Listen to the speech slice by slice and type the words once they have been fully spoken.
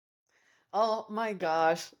Oh my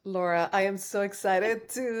gosh, Laura, I am so excited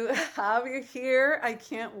to have you here. I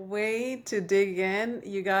can't wait to dig in.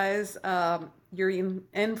 You guys, you're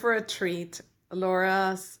in for a treat.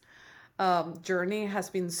 Laura's journey has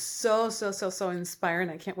been so inspiring.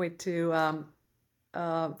 I can't wait to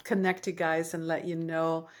connect you guys and let you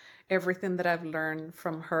know everything that I've learned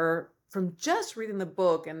from her from just reading the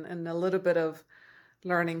book and a little bit of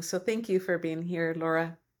learning. So thank you for being here,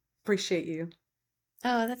 Laura. Appreciate you.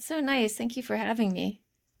 Oh, that's so nice. Thank you for having me.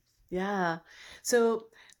 Yeah. So,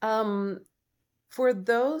 for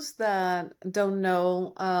those that don't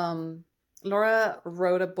know, Laura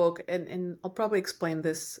wrote a book, and I'll probably explain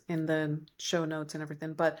this in the show notes and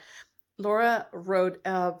everything, but Laura wrote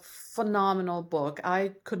a phenomenal book.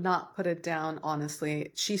 I could not put it down,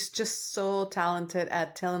 honestly. She's just so talented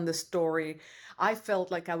at telling the story. I felt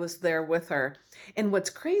like I was there with her. And what's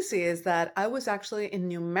crazy is that I was actually in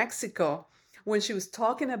New Mexico when she was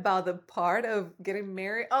talking about the part of getting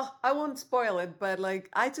married. Oh, I won't spoil it, but like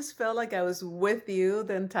I just felt like I was with you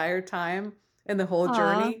the entire time and the whole Aw.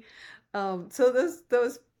 journey. So that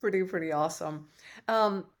was pretty awesome.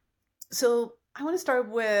 Um, so I want to start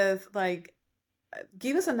with like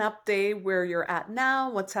give us an update where you're at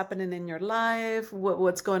now, what's happening in your life,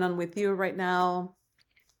 what's going on with you right now.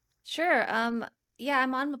 Sure. Yeah,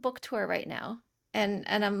 I'm on a book tour right now. And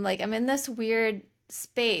I'm in this weird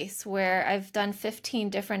space where I've done 15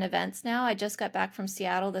 different events now. I just got back from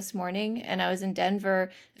Seattle this morning and I was in Denver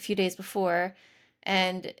a few days before.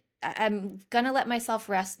 And I'm gonna let myself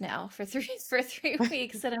rest now for three for 3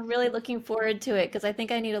 weeks, and I'm really looking forward to it because I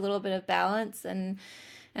think I need a little bit of balance and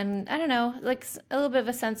I don't know, like a little bit of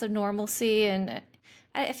a sense of normalcy. And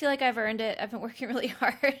I feel like I've earned it. I've been working really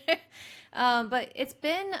hard. But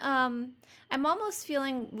I'm almost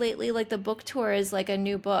feeling lately like the book tour is like a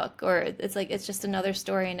new book, or it's like it's just another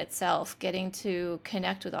story in itself, getting to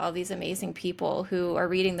connect with all these amazing people who are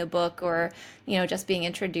reading the book or, just being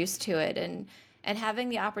introduced to it and having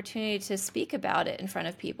the opportunity to speak about it in front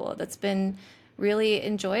of people. That's been really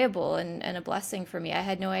enjoyable and a blessing for me. I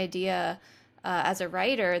had no idea as a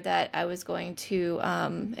writer that I was going to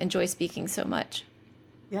enjoy speaking so much.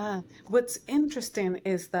 Yeah. What's interesting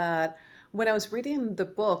is that when I was reading the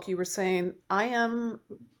book, you were saying, I am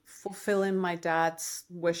fulfilling my dad's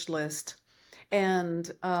wish list. And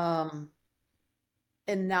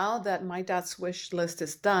and now that my dad's wish list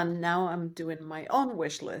is done, now I'm doing my own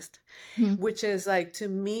wish list, Mhm. which is like to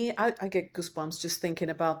me, I get goosebumps just thinking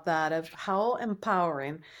about that of how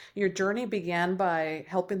empowering your journey began by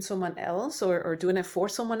helping someone else or doing it for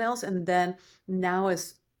someone else, and then now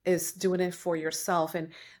is doing it for yourself. And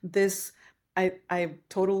this, I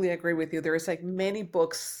totally agree with you. There is like many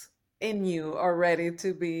books in you already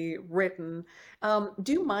to be written.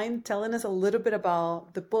 Do you mind telling us a little bit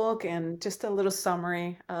about the book and just a little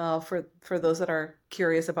summary for those that are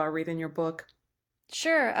curious about reading your book?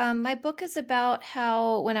 Sure. My book is about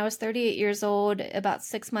how when I was 38 years old, about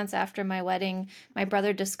 6 months after my wedding, my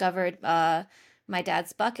brother discovered my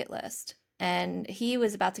dad's bucket list. And he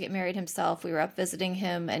was about to get married himself. We were up visiting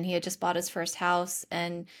him, and he had just bought his first house.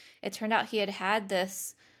 And it turned out he had had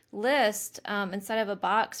this list inside of a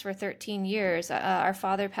box for 13 years. Our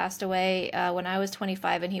father passed away when I was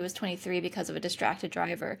 25, and he was 23 because of a distracted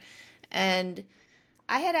driver. And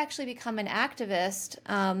I had actually become an activist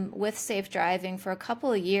with safe driving for a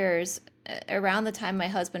couple of years around the time my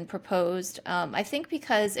husband proposed. I think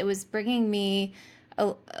because it was bringing me,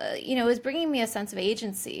 it was bringing me a sense of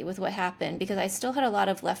agency with what happened because I still had a lot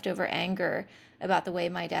of leftover anger about the way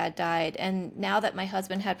my dad died. And now that my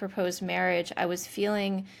husband had proposed marriage, I was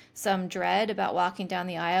feeling some dread about walking down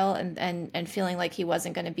the aisle and feeling like he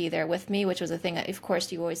wasn't going to be there with me, which was a thing that, of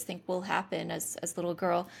course, you always think will happen as a little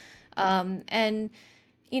girl. And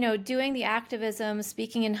doing the activism,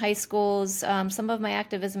 speaking in high schools. Some of my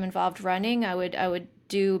activism involved running. I would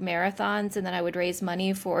do marathons, and then I would raise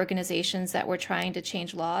money for organizations that were trying to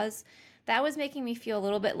change laws. That was making me feel a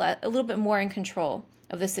little bit more in control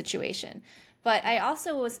of the situation. But I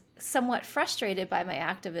also was somewhat frustrated by my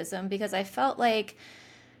activism because I felt like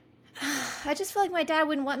I just felt like my dad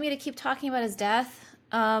wouldn't want me to keep talking about his death.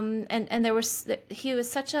 And he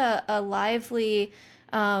was such a lively,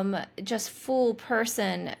 just full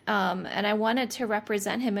person. And I wanted to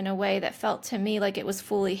represent him in a way that felt to me like it was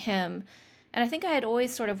fully him. And I think I had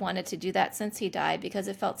always sort of wanted to do that since he died because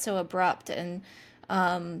it felt so abrupt. And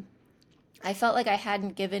I felt like I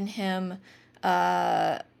hadn't given him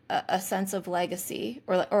a sense of legacy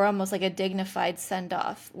or almost like a dignified send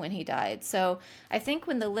off when he died. So I think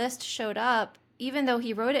when the list showed up, even though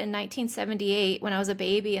he wrote it in 1978 when I was a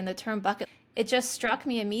baby and the term bucket, it just struck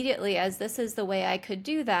me immediately as this is the way I could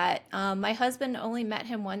do that. My husband only met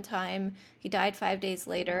him one time. He died 5 days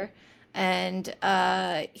later. And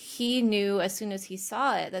he knew as soon as he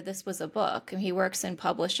saw it that this was a book. And he works in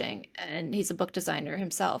publishing and he's a book designer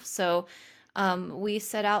himself. So we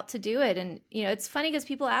set out to do it. And, it's funny because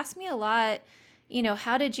people ask me a lot,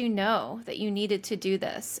 how did you know that you needed to do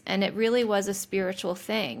this? And it really was a spiritual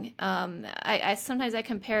thing. I sometimes I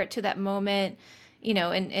compare it to that moment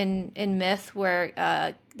in myth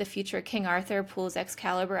where the future King Arthur pulls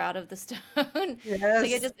Excalibur out of the stone. Like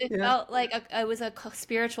Yes. it Yeah. felt like it was a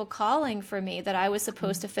spiritual calling for me that I was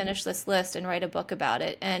supposed to finish this list and write a book about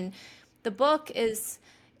it. And the book is,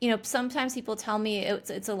 sometimes people tell me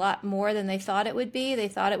it's a lot more than they thought it would be. They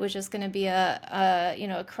thought it was just going to be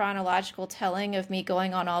a chronological telling of me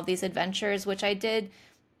going on all these adventures, which I did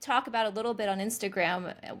talk about a little bit on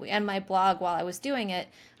Instagram and my blog while I was doing it.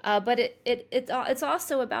 But it's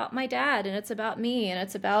also about my dad and it's about me and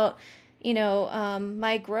it's about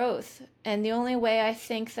my growth. And the only way I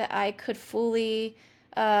think that I could fully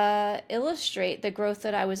illustrate the growth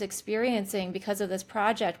that I was experiencing because of this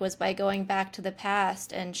project was by going back to the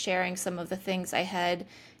past and sharing some of the things I had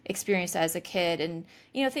experienced as a kid and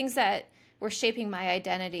things that were shaping my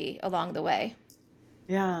identity along the way.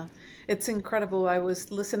 Yeah, it's incredible. I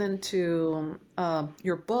was listening to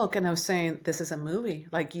your book and I was saying, this is a movie.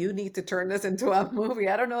 Like, you need to turn this into a movie.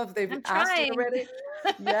 I don't know if they've I'm asked you trying. already.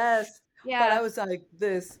 Yes, but I Yeah. was like,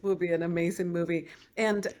 this will be an amazing movie.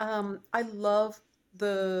 And I love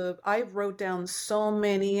I wrote down so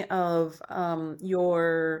many of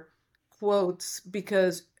your quotes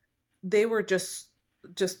because they were just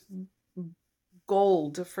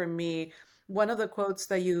gold for me. One of the quotes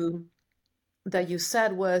that you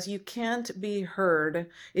said was, you can't be heard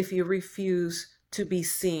if you refuse to be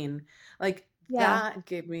seen. Like, Yeah. that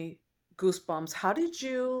gave me goosebumps. How did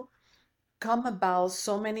you come about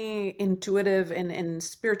so many intuitive and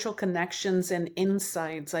spiritual connections and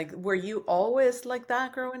insights? Like, were you always like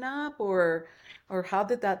that growing up, or how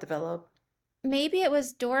did that develop? Maybe it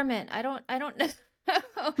was dormant. I don't know.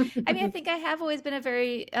 I mean, I think I have always been a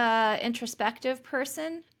very introspective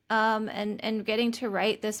person. And getting to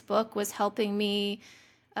write this book was helping me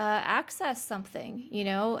access something,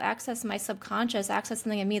 access my subconscious, access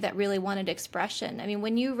something in me that really wanted expression. I mean,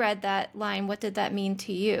 when you read that line, what did that mean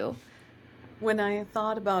to you? When I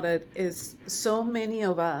thought about it, is so many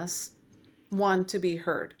of us want to be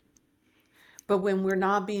heard. But when we're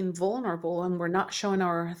not being vulnerable and we're not showing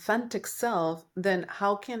our authentic self, then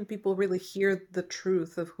how can people really hear the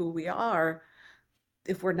truth of who we are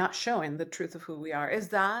if we're not showing the truth of who we are? Is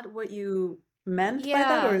that what you meant by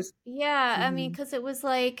that, or Yeah, is? yeah. I mean, Mhm. because it was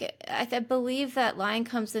like I believe that line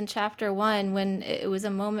comes in chapter one when it was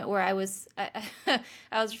a moment where I was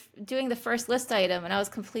doing the first list item and I was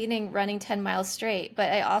completing running 10 miles straight,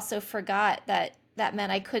 but I also forgot that that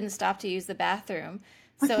meant I couldn't stop to use the bathroom.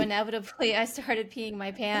 So inevitably, I started peeing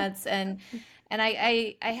my pants and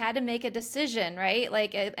I had to make a decision, right?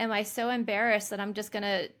 Like, am I so embarrassed that I'm just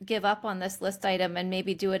gonna give up on this list item and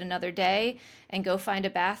maybe do it another day and go find a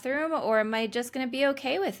bathroom, or am I just gonna be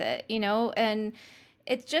okay with it, And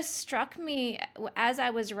it just struck me as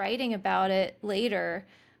I was writing about it later,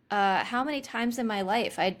 how many times in my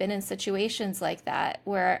life I'd been in situations like that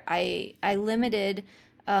where I limited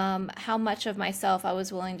how much of myself I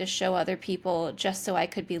was willing to show other people just so I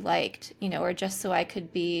could be liked, or just so I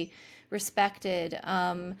could be respected,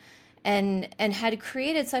 and had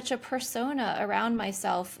created such a persona around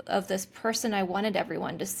myself of this person I wanted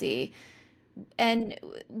everyone to see. And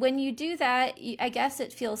when you do that, I guess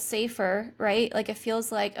it feels safer, right? Like it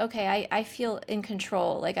feels like, okay, I feel in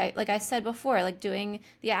control. Like I said before, like doing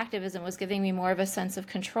the activism was giving me more of a sense of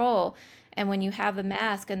control. And when you have a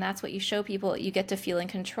mask and that's what you show people, you get to feel in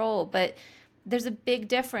control. But there's a big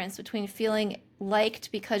difference between feeling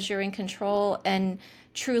liked because you're in control and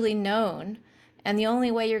truly known. And the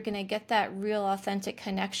only way you're going to get that real authentic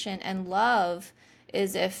connection and love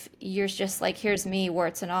is if you're just like, here's me,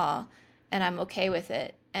 warts and all, and I'm okay with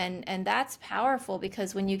it. And that's powerful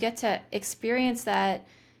because when you get to experience that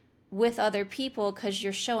with other people because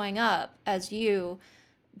you're showing up as you,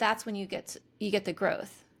 that's when you get the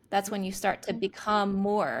growth. That's when you start to become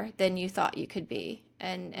more than you thought you could be.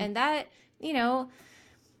 And that, you know,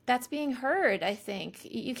 that's being heard, I think.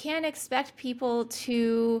 You can't expect people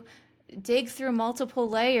to dig through multiple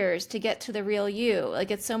layers to get to the real you.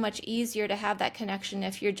 Like it's so much easier to have that connection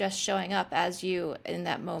if you're just showing up as you in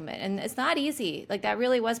that moment. And it's not easy. Like that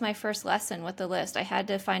really was my first lesson with the list. I had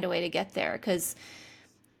to find a way to get there because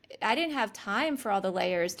I didn't have time for all the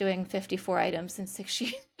layers doing 54 items in 6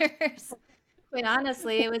 years. Quite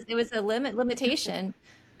honestly, it was a limitation.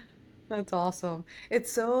 That's awesome.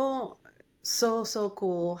 It's so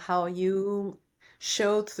cool how you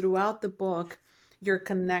showed throughout the book your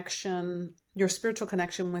connection, your spiritual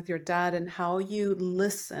connection with your dad and how you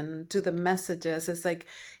listen to the messages. It's like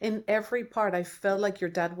in every part, I felt like your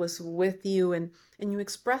dad was with you and you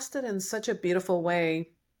expressed it in such a beautiful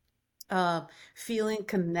way, uh, feeling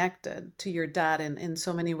connected to your dad in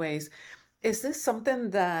so many ways. Is this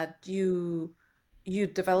something that you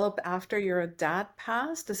developed after your dad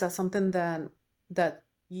passed? Is that something that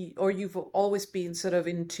you, or you've always been sort of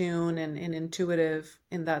in tune and intuitive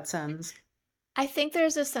in that sense? I think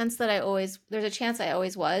there's a sense that there's a chance I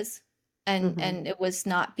always was, Mm-hmm. and it was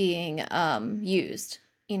not being used.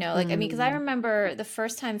 Like, I mean, because I Mm, remember the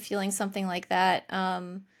first time feeling something like that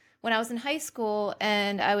when I was in high school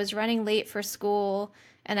and I was running late for school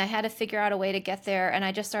and I had to figure out a way to get there and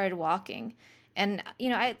I just started walking. And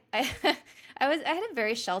I I had a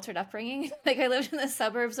very sheltered upbringing. Like I lived in the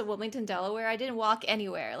suburbs of Wilmington, Delaware. I didn't walk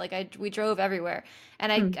anywhere. Like we drove everywhere.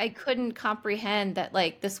 And I mm, I couldn't comprehend that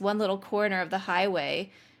like this one little corner of the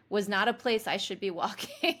highway was not a place I should be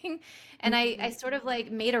walking. And I mm, sort of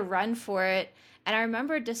like made a run for it. And I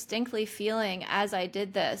remember distinctly feeling as I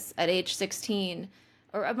did this at age 16,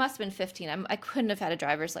 or it must have been 15. I couldn't have had a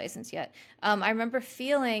driver's license yet. I remember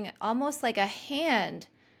feeling almost like a hand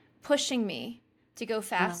pushing me to go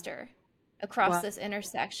wow. faster across Wow. this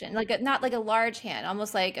intersection. Like not like a large hand,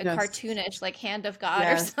 almost like a Yes. cartoonish like hand of God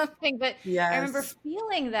or Yes. something. But I remember Yes.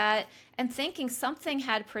 feeling that and thinking something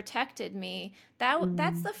had protected me. That's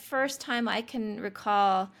Mm, the first time I can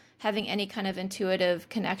recall having any kind of intuitive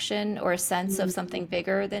connection or a sense of something mm,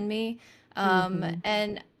 bigger than me. mm,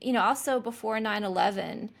 And also before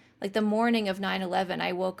 9/11, like the morning of 9/11,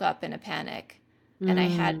 I woke up in a panic and I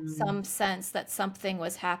had mm. some sense that something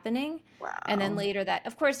was happening. And then Wow. later that,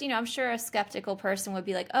 of course, I'm sure a skeptical person would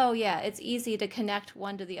be like, oh, yeah, it's easy to connect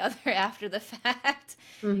one to the other after the fact.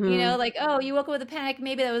 Mm-hmm. Like, oh, you woke up with a panic.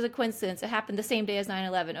 Maybe that was a coincidence. It happened the same day as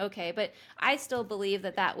 9/11. Okay. But I still believe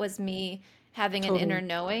that that was me having an inner Totally.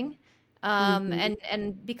 knowing. Mm-hmm.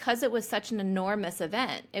 And because it was such an enormous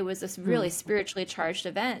event, it was this really Mm. spiritually charged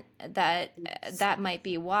event that Yes. that might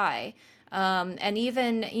be why. And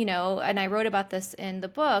even, and I wrote about this in the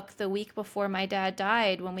book, the week before my dad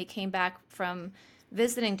died, when we came back from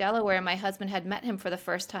visiting Delaware, my husband had met him for the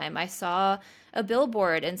first time. I saw a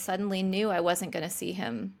billboard and suddenly knew I wasn't going to see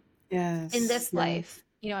him in Yes. this Yes. life.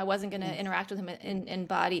 I wasn't going to Yes. interact with him in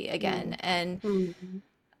body again. Mm. And Mm.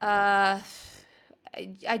 uh,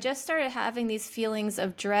 I just started having these feelings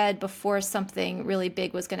of dread before something really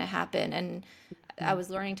big was going to happen. And I Mm. was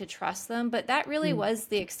learning to trust them, but that really Mm. was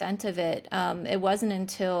the extent of it. It wasn't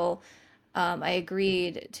until I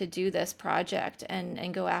agreed to do this project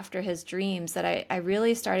and go after his dreams that I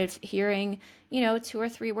really started hearing, two or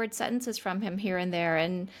three word sentences from him here and there,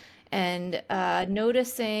 and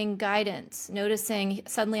noticing guidance, noticing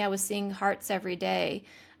suddenly I was seeing hearts every day,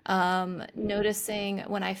 noticing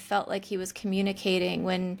when I felt like he was communicating,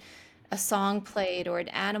 when a song played or an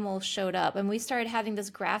animal showed up. And we started having this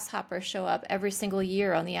grasshopper show up every single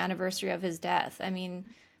year on the anniversary of his death. I mean,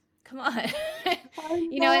 come on. I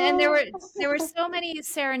And there know. were so many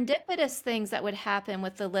serendipitous things that would happen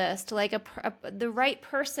with the list, like the right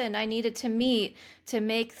person I needed to meet to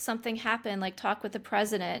make something happen, like talk with the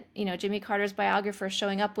president. Jimmy Carter's biographer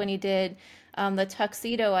showing up when he did, the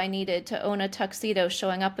tuxedo I needed to own a tuxedo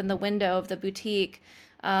showing up in the window of the boutique.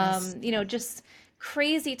 Yes. Just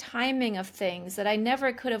crazy timing of things that I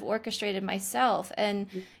never could have orchestrated myself. And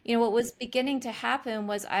what was beginning to happen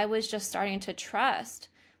was I was just starting to trust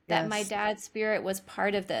that my Yes. dad's spirit was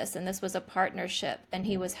part of this and this was a partnership and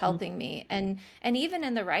he was Mm. helping me. And even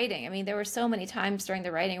in the writing, I mean, there were so many times during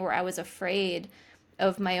the writing where I was afraid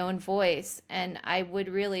of my own voice and I would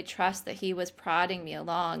really trust that he was prodding me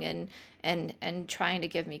along and trying to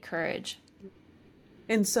give me courage.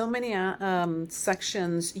 In so many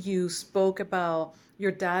sections, you spoke about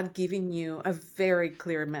your dad giving you a very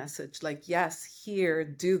clear message, like, yes, here,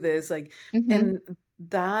 do this. Like, Hmm. and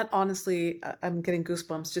that honestly, I'm getting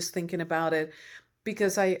goosebumps just thinking about it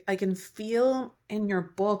because I can feel in your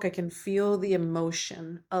book, I can feel the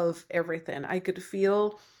emotion of everything. I could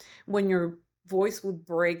feel when your voice would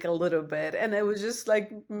break a little bit, and it was just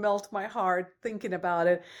like melt my heart thinking about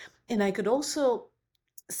it. And I could also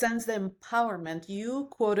sense the empowerment. You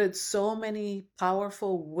quoted so many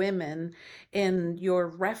powerful women in your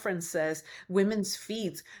references, women's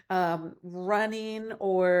feats, running,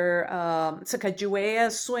 or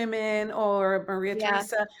Sacagawea swimming, or Maria Yeah.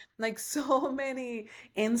 Teresa, like so many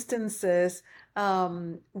instances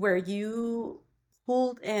where you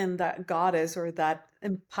pulled in that goddess or that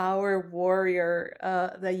empowered warrior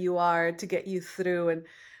that you are to get you through. And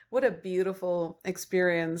what a beautiful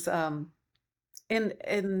experience.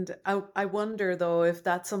 And I wonder though if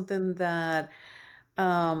that's something that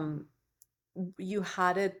um you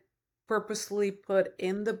had it purposely put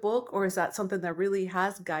in the book, or is that something that really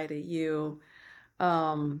has guided you?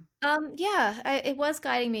 Um, Yeah, it was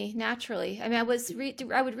guiding me naturally. I mean,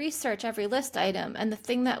 I would research every list item, and the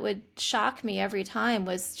thing that would shock me every time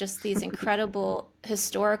was just these incredible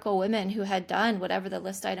historical women who had done whatever the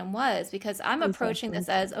list item was. Because I'm approaching exactly. this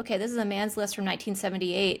as, okay, this is a man's list from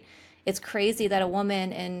 1978. It's crazy that a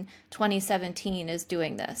woman in 2017 is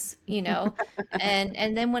doing this, you know?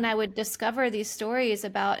 And then when I would discover these stories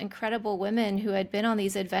about incredible women who had been on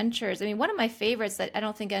these adventures, I mean, one of my favorites that I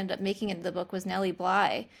don't think ended up making it into the book was Nellie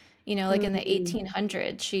Bly. You know, like in the Mm,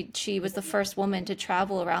 1800s, she was the first woman to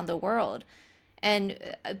travel around the world.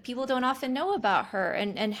 And people don't often know about her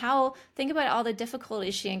and how, think about all the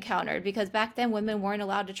difficulties she encountered because back then women weren't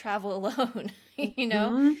allowed to travel alone, you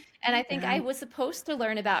know? mhm. And I think Yeah, I was supposed to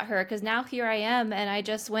learn about her because now here I am and I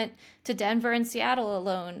just went to Denver and Seattle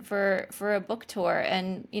alone for a book tour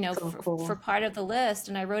and so for cool. part of the list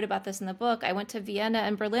and I wrote about this in the book. I went to Vienna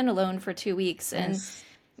and Berlin alone for 2 weeks and Yes.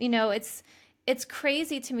 it's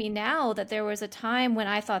crazy to me now that there was a time when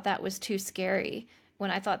I thought that was too scary,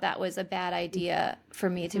 when I thought that was a bad idea for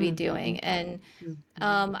me to be Mhm, doing. And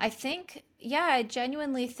mhm. I think, yeah, I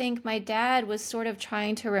genuinely think my dad was sort of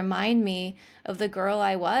trying to remind me of the girl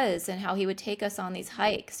I was and how he would take us on these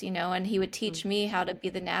hikes, and he would teach me how to be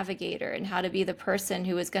the navigator and how to be the person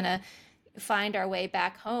who was going to find our way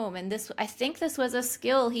back home. And I think this was a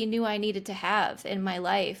skill he knew I needed to have in my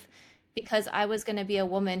life because I was going to be a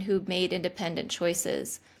woman who made independent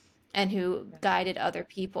choices and who guided other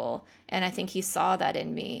people. And I think he saw that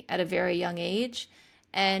in me at a very young age.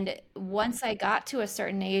 And once I got to a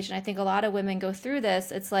certain age, and I think a lot of women go through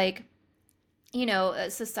this, it's like,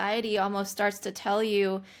 society almost starts to tell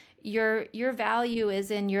you your value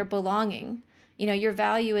is in your belonging. Your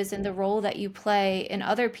value is in the role that you play in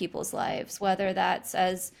other people's lives, whether that's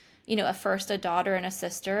as, first a daughter and a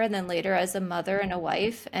sister, and then later as a mother and a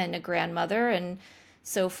wife and a grandmother and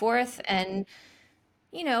so forth. And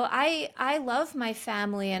I love my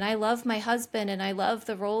family and I love my husband and I love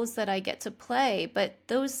the roles that I get to play, but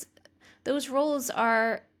those roles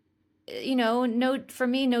are, no, for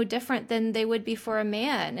me, no different than they would be for a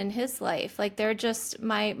man in his life. Like they're just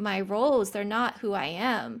my roles, they're not who I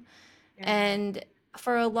am. Yeah. And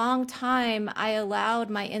for a long time, I allowed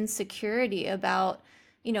my insecurity about,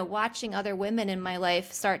 watching other women in my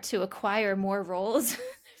life start to acquire more roles,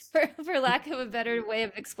 for lack of a better way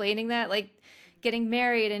of explaining that, like getting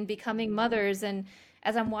married and becoming mothers. And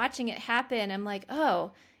as I'm watching it happen, I'm like,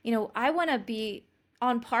 oh, I want to be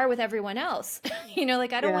on par with everyone else.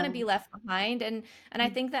 Like I don't want Yeah. to be left behind. And I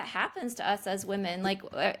think that happens to us as women. Like,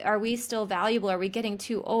 are we still valuable? Are we getting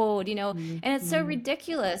too old? And it's so Mhm.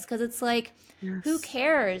 ridiculous because it's like, who Yes.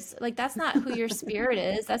 cares? Like, that's not who your spirit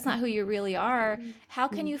is. That's not who you really are. How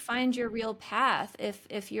can Mhm. you find your real path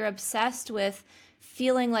if you're obsessed with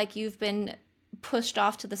feeling like you've been pushed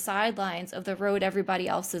off to the sidelines of the road everybody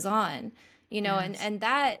else is on? And Yes.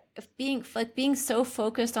 that being so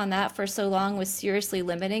focused on that for so long was seriously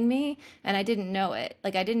limiting me, and I didn't know it.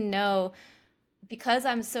 Like I didn't know because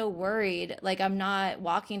I'm so worried, like I'm not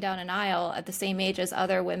walking down an aisle at the same age as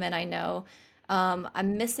other women I know.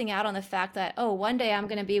 I'm missing out on the fact that, oh, one day I'm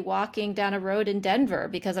going to be walking down a road in Denver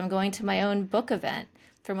because I'm going to my own book event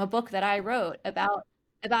from a book that I wrote about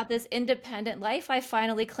this independent life I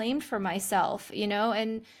finally claimed for myself,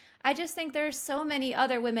 and I just think there's so many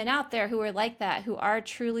other women out there who are like that, who are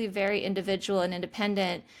truly very individual and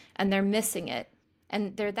independent, and they're missing it.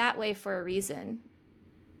 And they're that way for a reason.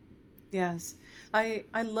 Yes. I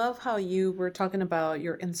love how you were talking about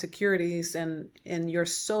your insecurities and you're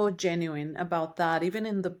so genuine about that. Even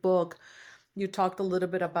in the book, you talked a little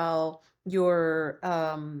bit about your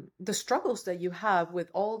the struggles that you have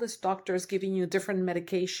with all these doctors giving you different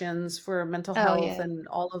medications for mental Oh, health yeah. and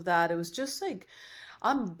all of that. It was just like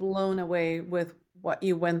I'm blown away with what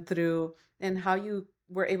you went through and how you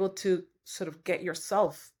were able to sort of get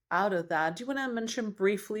yourself out of that. Do you want to mention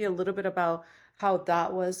briefly a little bit about how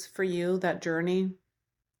that was for you, that journey?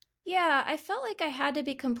 Yeah, I felt like I had to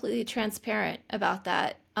be completely transparent about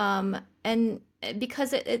that. And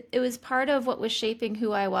because it was part of what was shaping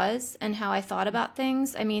who I was and how I thought about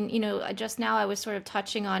things. I mean, just now I was sort of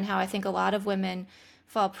touching on how I think a lot of women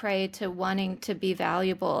fall prey to wanting to be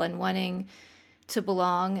valuable and wanting to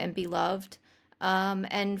belong and be loved.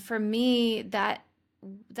 And for me,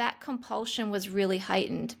 that compulsion was really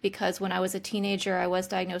heightened because when I was a teenager, I was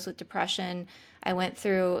diagnosed with depression. I went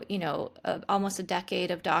through, almost a decade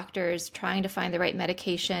of doctors trying to find the right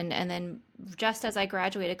medication. And then just as I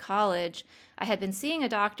graduated college, I had been seeing a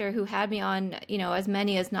doctor who had me on, as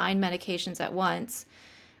many as 9 medications at once,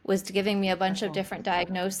 was giving me a bunch of Wow. different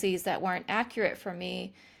diagnoses that weren't accurate for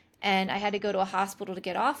me. And I had to go to a hospital to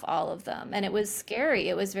get off all of them. And it was scary.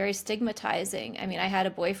 It was very stigmatizing. I mean, I had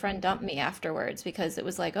a boyfriend dump me afterwards because it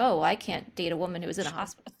was like, oh, I can't date a woman who was in a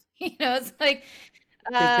hospital. It's like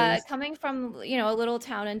Ridiculous. coming from, a little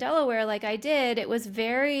town in Delaware like I did, it was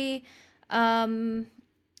very, um,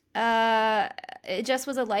 uh, it just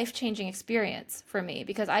was a life-changing experience for me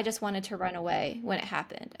because I just wanted to run away when it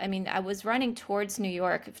happened. I mean, I was running towards New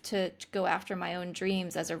York to go after my own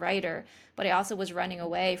dreams as a writer, but I also was running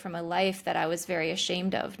away from a life that I was very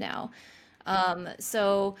ashamed of now.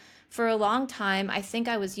 So for a long time, I think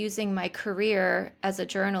I was using my career as a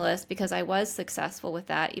journalist because I was successful with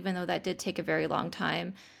that, even though that did take a very long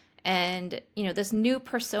time. And, this new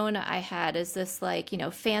persona I had is this like,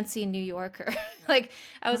 fancy New Yorker. Like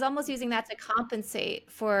I was almost using that to compensate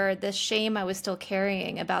for the shame I was still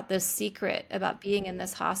carrying about this secret about being in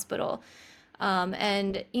this hospital. One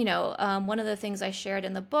of the things I shared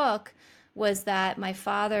in the book was that my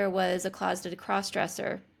father was a closeted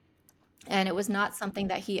crossdresser. And it was not something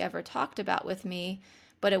that he ever talked about with me,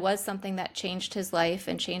 but it was something that changed his life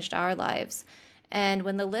and changed our lives. And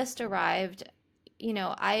when the list arrived,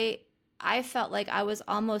 I felt like I was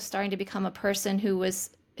almost starting to become a person who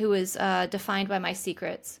was defined by my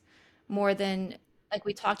secrets more than like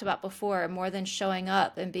we talked about before, more than showing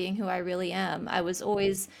up and being who I really am. I was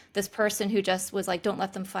always this person who just was like, don't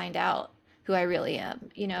let them find out who I really am.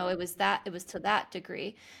 It was to that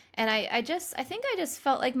degree. And I think I just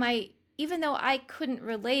felt like even though I couldn't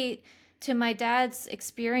relate to my dad's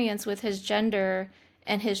experience with his gender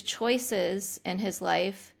and his choices in his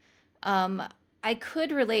life, um, I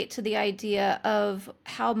could relate to the idea of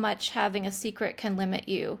how much having a secret can limit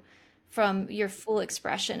you from your full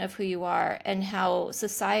expression of who you are and how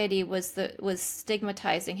society was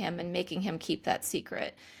stigmatizing him and making him keep that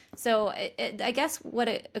secret. So I guess what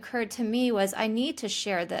it occurred to me was I need to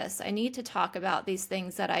share this. I need to talk about these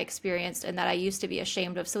things that I experienced and that I used to be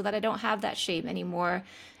ashamed of so that I don't have that shame anymore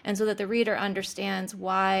and so that the reader understands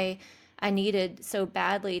why I needed so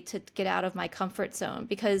badly to get out of my comfort zone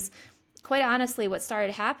because quite honestly, what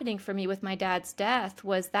started happening for me with my dad's death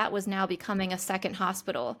was that was now becoming a second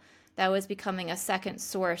hospital. That was becoming a second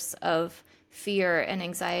source of fear and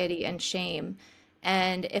anxiety and shame.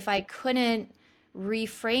 And if I couldn't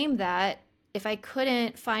reframe that, if I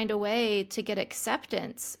couldn't find a way to get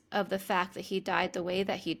acceptance of the fact that he died the way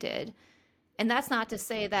that he did, and that's not to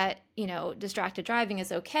say that, distracted driving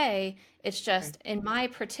is okay. It's Right. just in my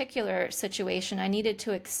particular situation, I needed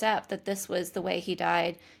to accept that this was the way he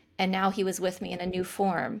died, and now he was with me in a new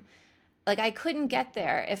form. Like I couldn't get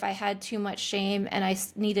there if I had too much shame and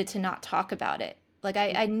needed to not talk about it. Like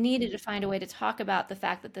I needed to find a way to talk about the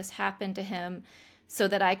fact that this happened to him so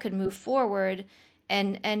that I could move forward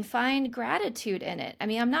and find gratitude in it. I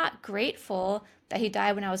mean, I'm not grateful that he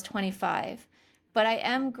died when I was 25, but I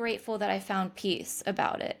am grateful that I found peace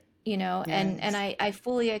about it, and Yes. I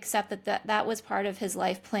fully accept that was part of his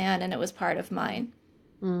life plan and it was part of mine.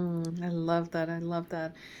 I love that. I love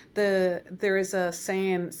that. There is a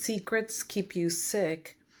saying, secrets keep you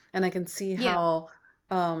sick, and I can see Yeah. how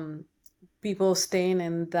um, people staying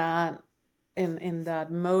in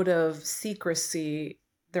that mode of secrecy,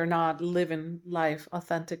 they're not living life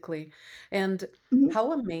authentically. And Mhm.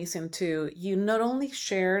 how amazing too. You not only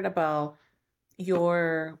shared about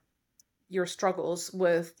your your struggles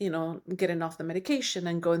with, getting off the medication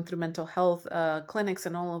and going through mental health clinics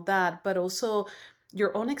and all of that, but also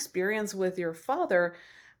your own experience with your father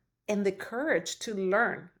and the courage to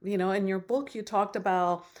learn. In your book, you talked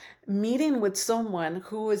about meeting with someone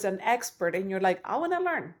who is an expert, and you're like, I want to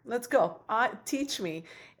learn. Let's go. Teach me.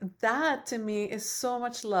 That to me is so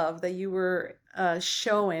much love that you were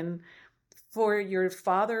showing for your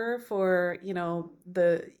father, for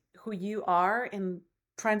the who you are, and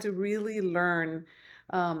trying to really learn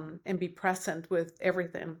and be present with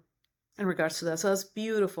everything in regards to that. So that's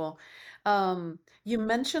beautiful. You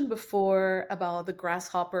mentioned before about the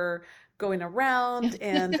grasshopper going around,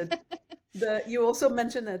 and the you also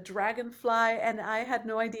mentioned a dragonfly, and I had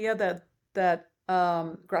no idea that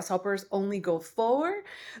grasshoppers only go forward.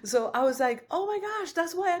 So I was like, oh my gosh,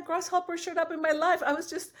 that's why a grasshopper showed up in my life. I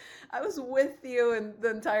was with you and the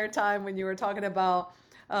entire time when you were talking about.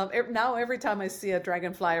 Now every time I see a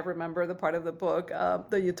dragonfly, I remember the part of the book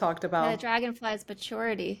that you talked The about. dragonfly's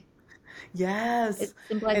maturity. Yes. It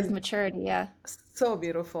symbolizes And maturity, yeah. so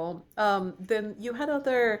beautiful. Then you had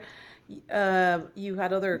other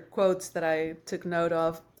quotes that I took note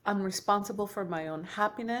of. I'm responsible for my own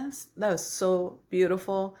happiness. That was so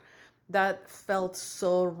beautiful. That felt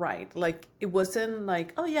so right. Like it wasn't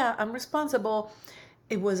like, oh yeah, I'm responsible.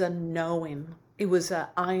 It was a knowing. It was a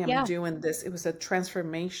I am Yeah. doing this. It was a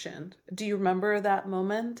transformation. Do you remember that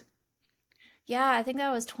moment? Yeah, I think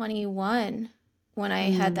I was 21 when I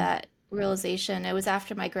had Mm. that realization. It was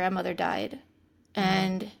after my grandmother died. Oh.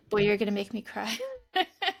 And boy, you're gonna make me cry.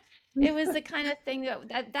 It was the kind of thing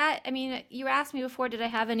that I mean, you asked me before, did I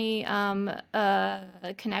have any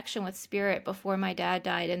connection with spirit before my dad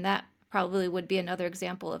died? And that probably would be another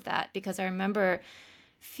example of that because I remember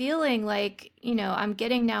feeling like, I'm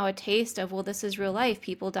getting now a taste of, well, this is real life.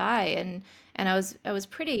 People die, and I was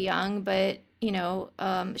pretty young, but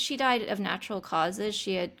she died of natural causes.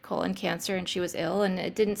 She had colon cancer and she was ill, and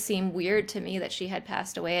it didn't seem weird to me that she had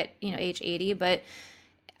passed away at, age 80, but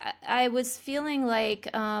I was feeling like,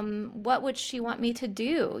 what would she want me to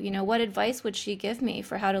do? What advice would she give me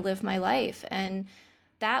for how to live my life? And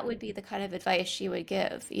that would be the kind of advice she would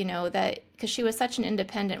give, that because she was such an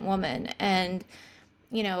independent woman. And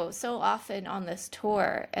so often on this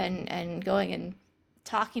tour and going and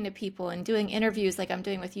talking to people and doing interviews like I'm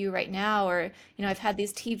doing with you right now, or I've had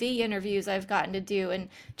these TV interviews I've gotten to do, and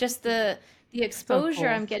just the So exposure cool.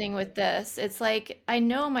 I'm getting with this, it's like I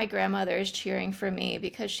know my grandmother is cheering for me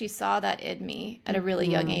because she saw that in me at a really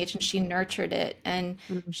young Mhm. age and she nurtured it, and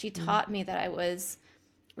she Mhm. taught me that I was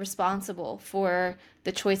responsible for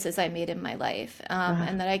the choices I made in my life. Ah,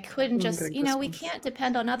 And that I couldn't I'm just, getting we goosebumps. can't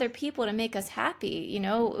depend on other people to make us happy.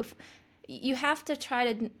 If you have to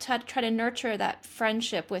try to nurture that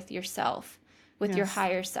friendship with yourself, with your Yes.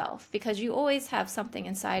 higher self, because you always have something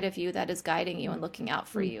inside of you that is guiding you and looking out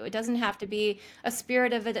for Mm. you. It doesn't have to be a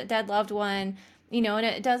spirit of a dead loved one, and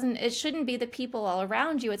it shouldn't be the people all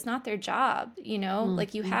around you. It's not their job, Mm.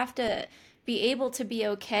 like you Mm. have to be able to be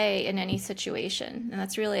okay in any situation. And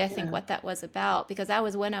that's really, I think, Yeah. what that was about, because that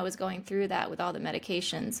was when I was going through that with all the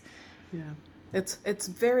medications. Yeah. It's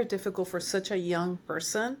very difficult for such a young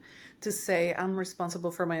person to say I'm responsible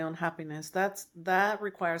for my own happiness. That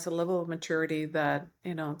requires a level of maturity that,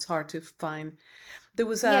 it's hard to find. There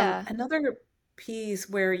was Yeah. another piece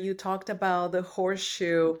where you talked about the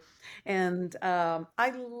horseshoe, and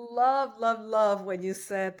I love, love, love when you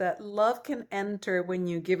said that love can enter when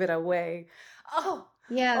you give it away. Oh,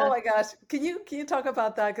 oh Yeah. my gosh! Can you talk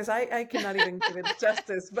about that? Because I cannot even give it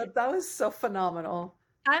justice, but that was so phenomenal.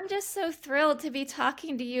 I'm just so thrilled to be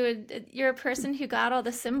talking to you. And you're a person who got all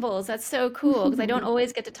the symbols. That's so cool because I don't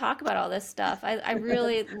always get to talk about all this stuff. I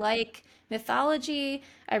really like mythology.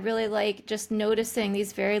 I really like just noticing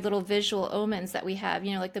these very little visual omens that we have.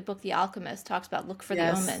 Like the book The Alchemist talks about, look for the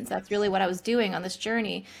Yes. omens. That's really what I was doing on this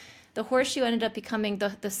journey. The horseshoe ended up becoming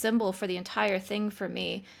the symbol for the entire thing for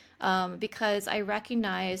me, because I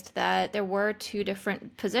recognized that there were two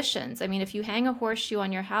different positions. I mean, if you hang a horseshoe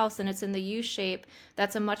on your house and it's in the U shape,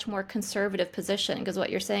 that's a much more conservative position because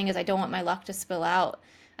what you're saying is, I don't want my luck to spill out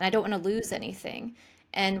and I don't want to lose anything.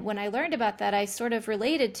 And when I learned about that, I sort of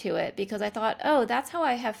related to it because I thought, oh, that's how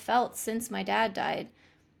I have felt since my dad died.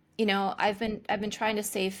 I've been trying to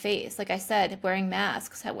save face, like I said, wearing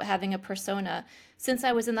masks, having a persona since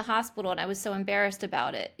I was in the hospital, and I was so embarrassed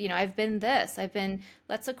about it. I've been this. I've been,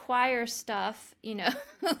 let's acquire stuff,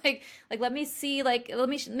 like let me see, like let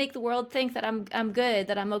me make the world think that I'm good,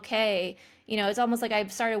 that I'm okay. It's almost like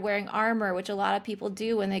I've started wearing armor, which a lot of people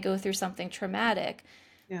do when they go through something traumatic.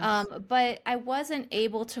 Yes. But I wasn't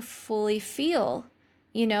able to fully feel,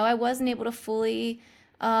 I wasn't able to fully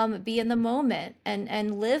be in the moment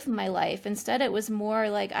and live my life. Instead, it was more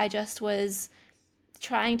like I just was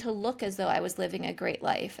trying to look as though I was living a great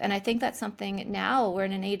life. And I think that's something now, we're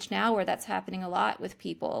in an age now where that's happening a lot with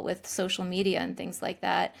people, with social media and things like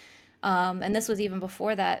that. And this was even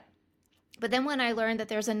before that. But then when I learned that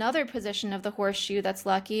there's another position of the horseshoe that's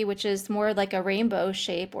lucky, which is more like a rainbow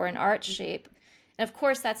shape or an arch shape. And of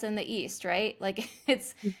course that's in the East, right? Like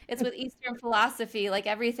it's with Eastern philosophy, like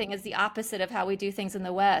everything is the opposite of how we do things in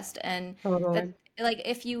the West. And that, Totally. like,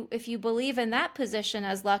 if you believe in that position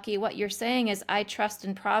as lucky, what you're saying is, I trust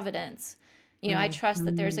in providence. I Mm. trust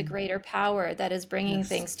that there's a Mm. greater power that is bringing Yes.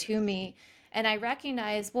 things to me. And I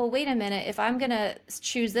recognize, well, wait a minute, if I'm going to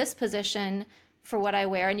choose this position for what I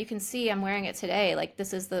wear, and you can see I'm wearing it today, like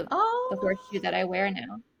this is the horseshoe Oh. that I wear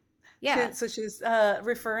now. Yeah. So she's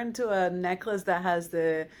referring to a necklace that has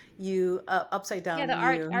the U upside Yeah, down the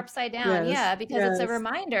art U. upside down. Yes, Yeah, because it's a yes.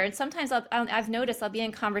 reminder. And sometimes I've noticed I'll be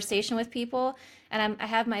in conversation with people, and I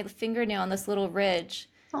have my fingernail on this little ridge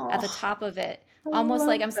at the Oh, top of it. I almost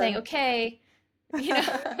like love I'm saying, that. okay, you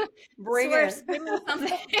know, Bring source, it. give me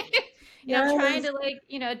something. I'm trying Yes. to like,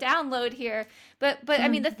 download here. But I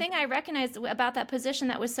mean, the Mhm. thing I recognized about that position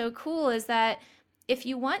that was so cool is that if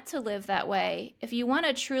you want to live that way, if you want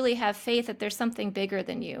to truly have faith that there's something bigger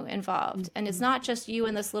than you involved, and it's Mhm. not just you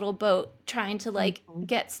in this little boat trying to like Mhm.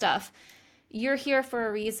 get stuff, you're here for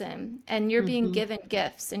a reason and you're being Mhm. given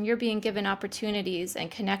gifts and you're being given opportunities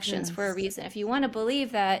and connections for a Yes. reason. If you want to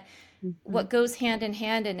believe that, Mhm. what goes hand in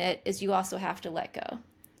hand in it is you also have to let go.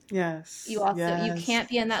 Yes. You Yes. can't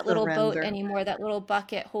be in that little boat Surrender. anymore, that little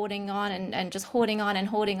bucket holding on and just holding on and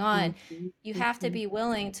holding on. Mhm. You have to Mhm. be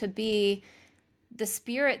willing to be the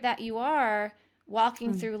spirit that you are,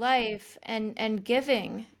 walking Mhm. through life and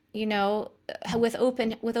giving, with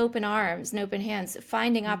open arms and open hands,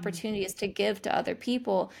 finding Mhm. opportunities to give to other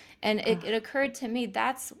people. And it Ah, occurred to me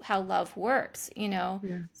that's how love works.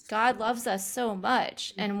 yes. God loves us so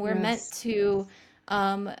much, and we're meant Yes. to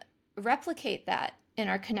um, replicate that in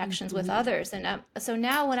our connections with Mhm. others. And so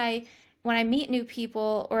now when I meet new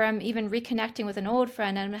people, or I'm even reconnecting with an old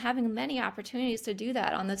friend, and I'm having many opportunities to do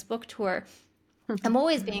that on this book tour, I'm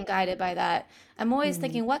always being guided by that. I'm always Mhm.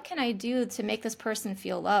 thinking, what can I do to make this person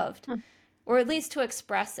feel loved? Or at least to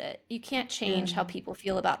express it. You can't Yeah. change how people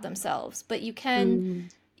feel about themselves, but Mm.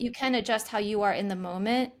 you can adjust how you are in the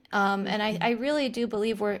moment. And I Mhm. really do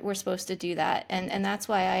believe we're supposed to do that. And that's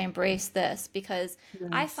why I embrace this, because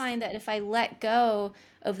I Yes. find that if I let go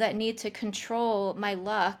of that need to control my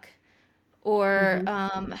luck, or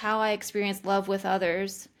Mhm. how I experience love with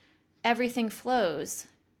others, everything flows,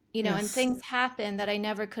 and Yes. things happen that I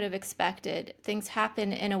never could have expected. Things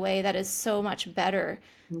happen in a way that is so much better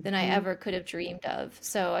than I Mhm. ever could have dreamed of.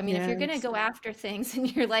 So, I mean, if you're going to Yes. go after things in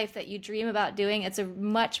your life that you dream about doing, it's a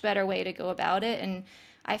much better way to go about it. And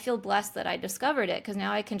I feel blessed that I discovered it, because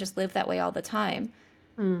now I can just live that way all the time.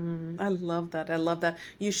 I love that. I love that.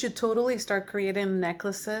 You should totally start creating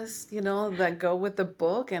necklaces, that go with the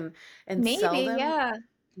book and sell Maybe, them. yeah.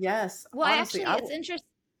 Yes, Well, honestly, it's interesting.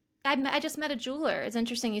 I just met a jeweler. It's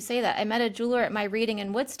interesting you say that. I met a jeweler at my reading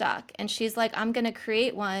in Woodstock, and she's like, I'm going to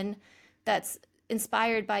create one that's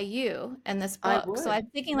inspired by you and this I book. So would. I'm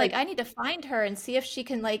thinking, like, Like, I need to find her and see if she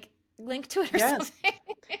can, like, link to it or yes. something.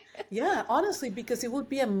 Yeah, honestly, because it would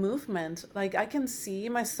be a movement. Like I can see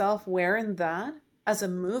myself wearing that as a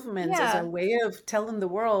movement, as a Yeah. way of telling the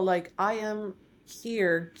world, like I am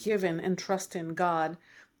here, given and trusting God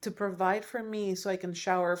to provide for me so I can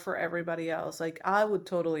shower for everybody else. Like I would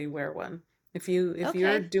totally wear one. If you're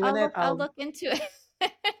Okay. doing it, I'll I'll look into it.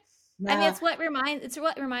 I mean, yeah. it's what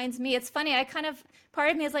reminds me. It's funny. I kind of part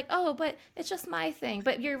of me is like, "Oh, but it's just my thing."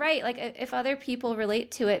 But you're right. Like if other people relate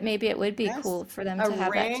to it, maybe it would be Yes. cool for them A to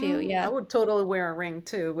have that too. ring. I Yeah. would totally wear a ring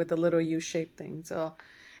too with the little U-shaped thing. So,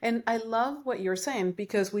 and I love what you're saying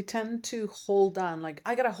because we tend to hold on. Like,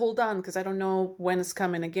 I gotta hold on because I don't know when it's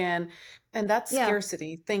coming again. And that's Yeah.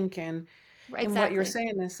 scarcity thinking. And what you're Exactly.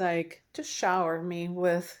 saying is like, just shower me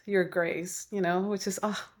with your grace, which is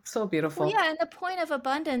so Well, beautiful. yeah, and the point of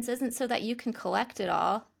abundance isn't so that you can collect it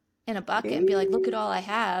all in a bucket and be like, "Look at Eh. all I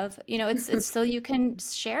have." It's so you can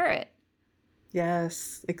share it.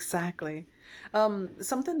 Yes, exactly.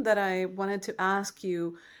 Something that I wanted to ask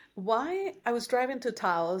you, why I was driving to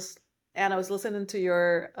Taos and I was listening to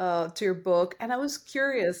your book and I was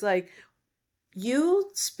curious, like you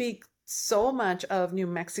speak so much of New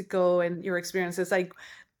Mexico and your experiences. Like,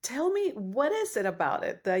 tell me, what is it about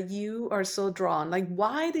it that you are so drawn? Like,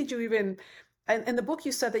 why did you even? And in the book,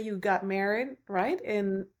 you said that you got married, right,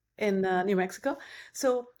 in New Mexico.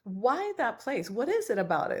 So why that place? What is it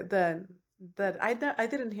about it that I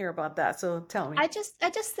didn't hear about that? So tell me. I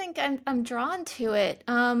just think I'm drawn to it.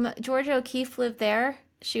 Georgia O'Keeffe lived there.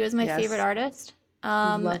 She was my favorite Yes, artist.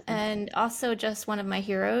 love her. And also just one of my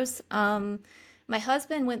heroes. My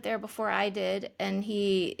husband went there before I did, and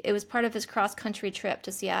it was part of his cross country trip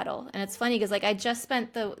to Seattle. And it's funny because like I just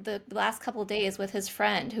spent the last couple days with his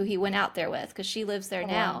friend who he went out there with, because she lives there Oh,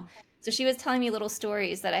 now. wow. So she was telling me little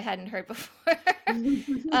stories that I hadn't heard before.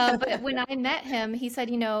 But when I met him, he said,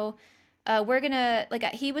 we're gonna like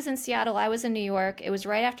he was in Seattle, I was in New York. It was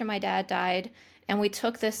right after my dad died, and we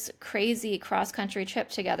took this crazy cross country trip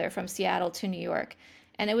together from Seattle to New York.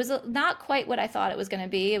 And it was not quite what I thought it was going to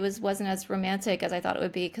be. Wasn't as romantic as I thought it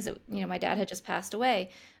would be, because my dad had just passed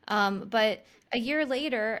away. But a year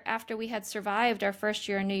later, after we had survived our first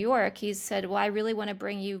year in New York, he said, "Well, I really want to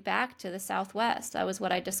bring you back to the Southwest." That was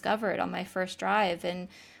what I discovered on my first drive, and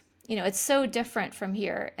it's so different from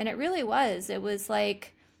here, and it really was. It was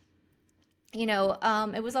like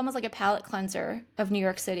it was almost like a palate cleanser of New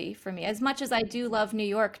York City for me. As much as I do love New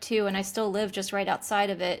York too, and I still live just right outside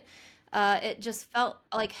of it, it just felt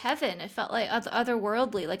like heaven. It felt like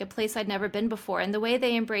otherworldly, like a place I'd never been before. And the way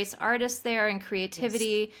they embrace artists there and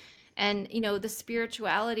Yes. creativity, and the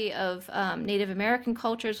spirituality of Native American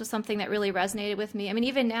cultures was something that really resonated with me. I mean,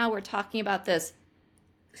 even now we're talking about this,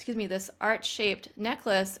 excuse me, this art-shaped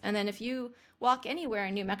necklace, and then if you walk anywhere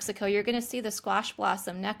in New Mexico, you're going to see the squash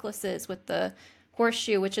blossom necklaces with the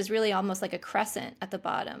horseshoe, which is really almost like a crescent at the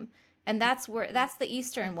bottom. And that's the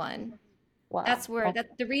eastern one. Wow. That's where Okay.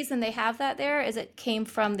 that the reason they have that there is it came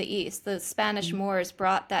from the east. The Spanish Mm. Moors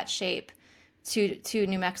brought that shape to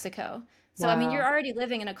New Mexico. So I mean, you're Wow. already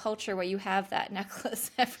living in a culture where you have that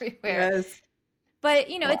necklace everywhere. Yes. But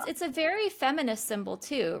Wow. it's a very feminist symbol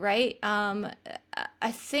too, right?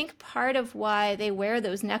 I think part of why they wear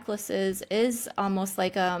those necklaces is almost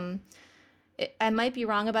like I might be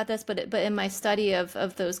wrong about this, but in my study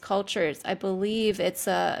of those cultures, I believe it's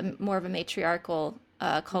a more of a matriarchal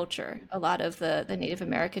culture. A lot of the Native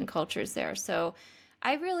American cultures there. So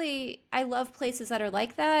I love places that are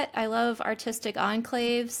like that. I love artistic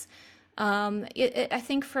enclaves. I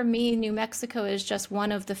think for me, New Mexico is just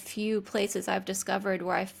one of the few places I've discovered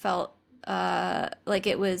where I felt like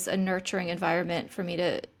it was a nurturing environment for me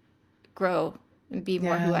to grow and be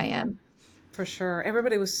more who Yeah. I am. For sure.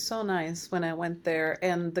 Everybody was so nice when I went there.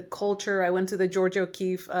 And the culture, I went to the Georgia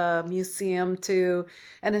O'Keeffe Museum too.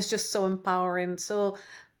 And it's just so empowering, so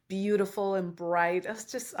beautiful and bright. It's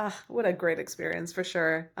just, what a great experience for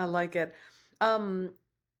sure. I like it. Um,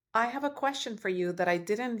 I have a question for you that I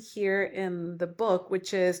didn't hear in the book,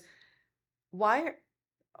 which is why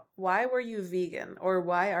why were you vegan or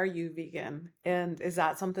why are you vegan? And is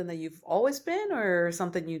that something that you've always been or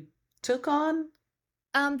something you took on?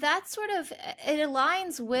 That sort of it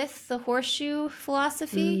aligns with the horseshoe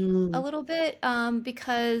philosophy a Mm, little bit,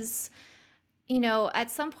 because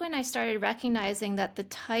at some point I started recognizing that the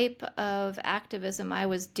type of activism I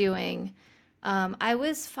was doing, I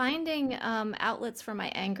was finding outlets for my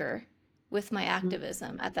anger with my mm,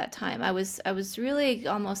 activism at that time. I was really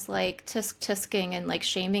almost like tisking and like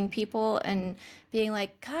shaming people and being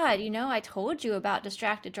like, God, I told you about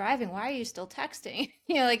distracted driving. Why are you still texting?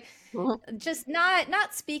 Like mm, just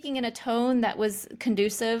not speaking in a tone that was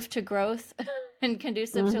conducive to growth and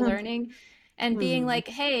conducive to mhm, learning, and being mm, like,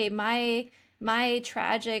 hey, my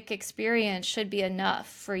tragic experience should be enough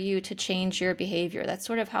for you to change your behavior. That's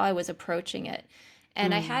sort of how I was approaching it.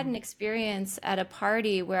 And I had an mm, experience at a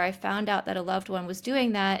party where I found out that a loved one was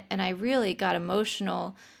doing that, and I really got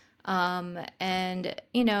emotional, and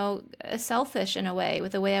selfish in a way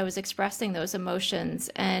with the way I was expressing those emotions.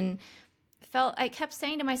 And I kept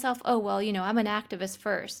saying to myself, oh, well, I'm an activist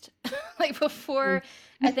first, like before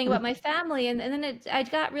I think about my family. And then I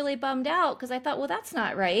got really bummed out because I thought, well, that's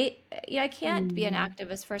not right. I can't be an mm,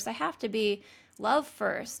 activist first. I have to be love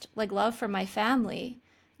first, like love for my family.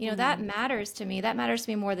 That mm. matters to me. That matters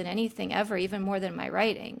to me more than anything ever, even more than my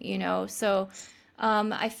writing. So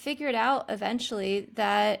I figured out eventually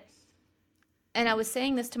that, and I was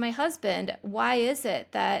saying this to my husband, why is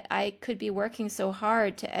it that I could be working so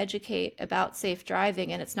hard to educate about safe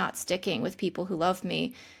driving and it's not sticking with people who love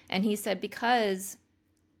me? And he said, because,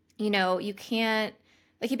 you can't,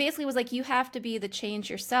 like, he basically was like, you have to be the change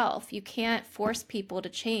yourself. You can't force people to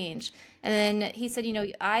change. And then he said,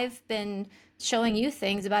 I've been showing you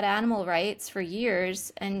things about animal rights for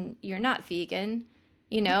years and you're not vegan.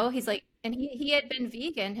 He's like, and he had been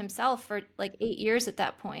vegan himself for like 8 years at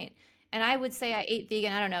that point. And I would say I ate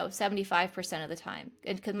vegan, I don't know, 75% of the time.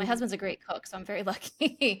 Because my Mhm. husband's a great cook, so I'm very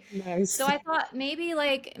lucky. So Nice. I thought maybe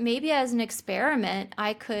as an experiment,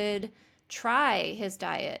 I could try his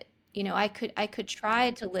diet. I could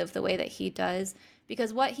try to live the way that he does,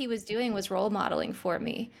 because what he was doing was role modeling for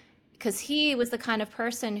me. Because he was the kind of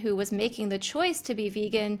person who was making the choice to be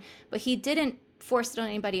vegan, but he didn't force it on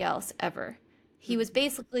anybody else ever. He was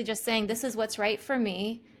basically just saying, this is what's right for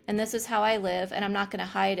me, and this is how I live, and I'm not going to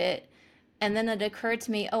hide it. And then it occurred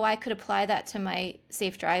to me, oh, I could apply that to my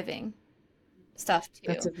safe driving stuff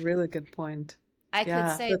That's a too. really good point. I could Yeah.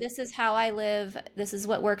 say, this is how I live, this is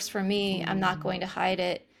what works for me, I'm not Mm, going to hide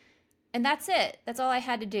it. And that's it. That's all I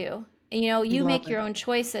had to do. And you love make it. your own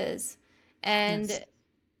choices. Yes. And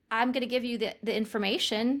I'm going to give you the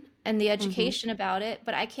information and the Hmm. education about it,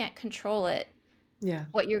 but I can't control it, Yeah.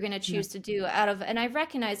 what you're going to Yeah. choose to do out of. And I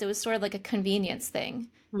recognize it was sort of like a convenience thing.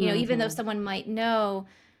 Even though Hmm. someone might know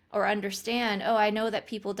or understand, oh, I know that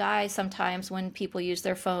people die sometimes when people use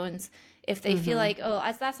their phones. If they feel Hmm. like, oh,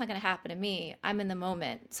 that's not going to happen to me, I'm in the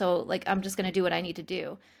moment. So, like, I'm just going to do what I need to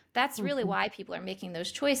do. That's really Hmm. why people are making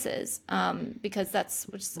those choices, because that's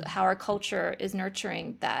how our culture is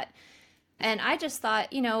nurturing that. And I just thought,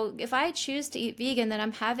 if I choose to eat vegan, then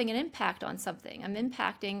I'm having an impact on something. I'm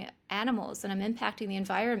impacting animals and I'm impacting the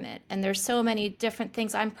environment. And there's so many different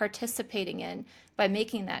things I'm participating in by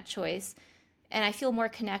making that choice. And I feel more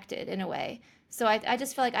connected in a way. So I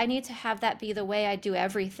just feel like I need to have that be the way I do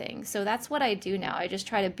everything. So that's what I do now. I just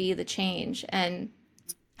try to be the change. And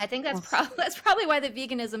I think that's Awesome. probably that's probably why the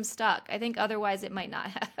veganism stuck. I think otherwise it might not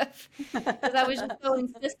have, because I was just so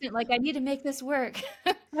insistent, like I need to make this work.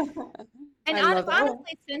 And I love that. Oh,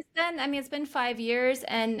 honestly, since then, I mean, it's been 5 years,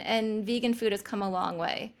 and vegan food has come a long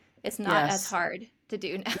way. It's not as yes. hard to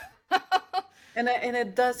do now. And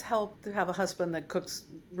it does help to have a husband that cooks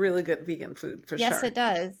really good vegan food for Yes, sure. it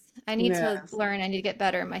does. I need to Yes. learn. I need to get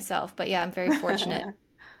better myself. But yeah, I'm very fortunate.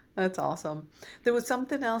 That's awesome. There was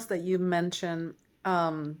something else that you mentioned,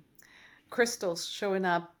 um, crystals showing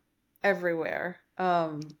up everywhere.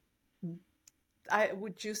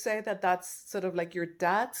 Would you say that that's sort of like your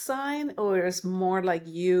dad's sign, or is more like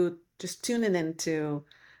you just tuning into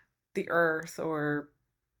the earth or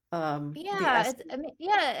the Yeah, essence? I mean,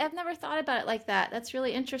 yeah, I've never thought about it like that. That's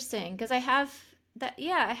really interesting because I have that,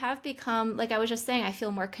 yeah, I have become, like I was just saying, I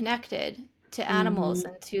feel more connected to animals Hmm.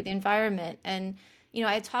 and to the environment. And,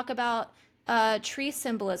 I talk about tree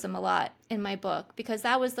symbolism a lot in my book because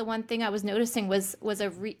that was the one thing I was noticing was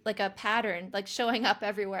like a pattern like showing up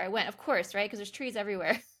everywhere I went. Of course, right? Because there's trees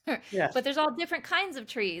everywhere. Yes. But there's all different kinds of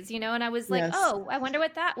trees, and I was like, Yes. oh, I wonder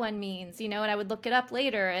what that one means, and I would look it up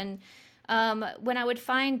later. And when I would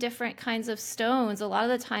find different kinds of stones, a lot of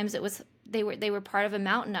the times they were part of a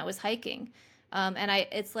mountain I was hiking, and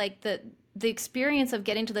it's like the experience of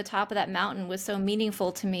getting to the top of that mountain was so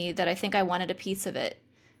meaningful to me that I think I wanted a piece of it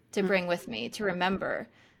to Mm, bring with me to remember.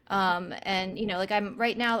 And like I'm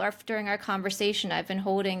right now, during our conversation, I've been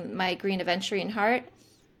holding my green aventurine heart,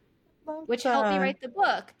 love which helped me that. write the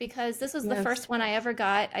book because this was the Yes. first one I ever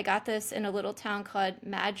got. I got this in a little town called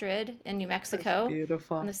Madrid in New That's Mexico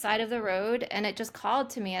on beautiful. the side of the road, and it just called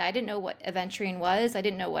to me, and I didn't know what aventurine was. I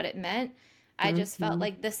didn't know what it meant. I just felt Hmm.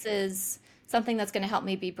 like this is something that's going to help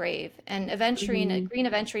me be brave. And Hmm. green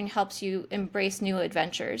aventurine helps you embrace new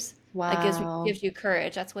adventures. Like Wow. gives you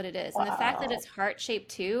courage. That's what it is. And the fact that Wow. it's heart shaped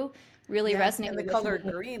too really Yes. And the resonated with color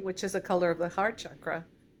me. green, which is a color of the heart chakra.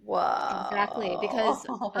 Exactly, because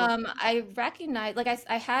Wow. I recognize, like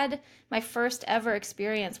I had my first ever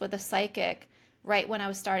experience with a psychic right when I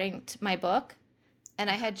was starting my book, and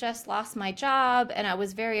I had just lost my job, and I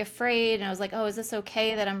was very afraid, and I was like, oh, is this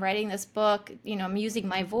okay that I'm writing this book? I'm using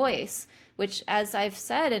my voice, which, as I've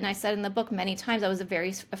said, and I said in the book many times, I was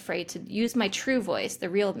very afraid to use my true voice, the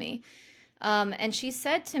real me. And she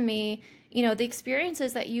said to me, the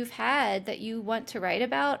experiences that you've had that you want to write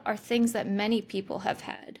about are things that many people have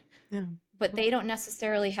had, Yeah. but they don't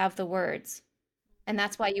necessarily have the words. And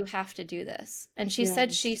that's why you have to do this. And she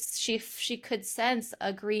said Yes. she could sense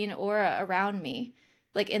a green aura around me,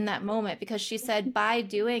 like in that moment, because she said by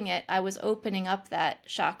doing it, I was opening up that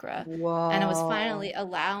chakra and I was Wow. finally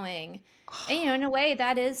allowing. And in a way,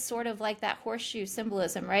 that is sort of like that horseshoe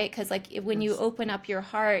symbolism, right? Because like when you Yes. open up your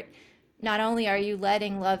heart, not only are you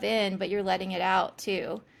letting love in, but you're letting it out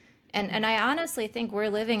too. And I honestly think we're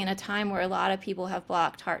living in a time where a lot of people have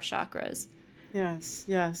blocked heart chakras. Yes,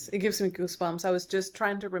 yes. It gives me goosebumps. I was just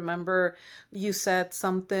trying to remember you said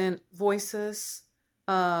something, voices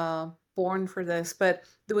born for this, but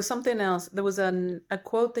there was something else. There was a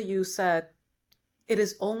quote that you said, it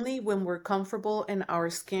is only when we're comfortable in our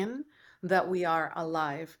skin that we are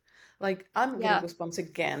alive. Like I'm getting Yeah. goosebumps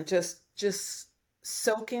again, just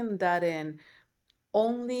soaking that in.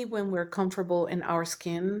 Only when we're comfortable in our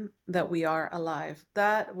skin that we are alive.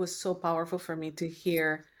 That was so powerful for me to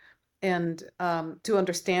hear and to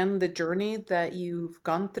understand the journey that you've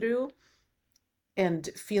gone through and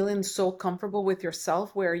feeling so comfortable with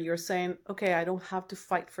yourself where you're saying, okay, I don't have to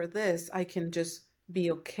fight for this. I can just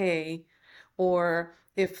be okay. Or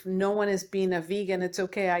if no one is being a vegan, it's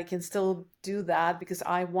okay. I can still do that because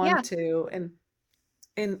I Yeah. want to. And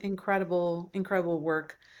incredible, incredible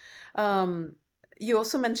work. Um, you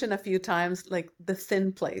also mentioned a few times like the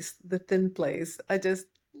thin place, the thin place. I just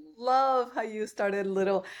love how you started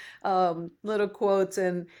little quotes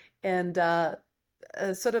and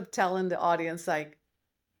sort of telling the audience like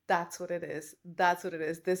that's what it is. That's what it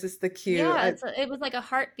is. This is the cue. Yeah, it was like a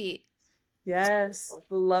heartbeat. Yes,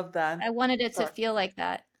 love that. I wanted it to Sorry, feel like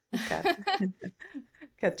that. cat,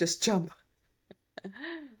 cat just jump.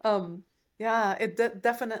 Um, yeah, it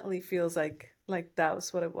definitely feels like that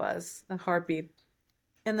was what it was, a heartbeat.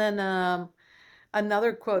 And then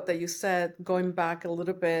another quote that you said, going back a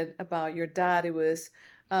little bit about your dad, it was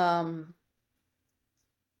um,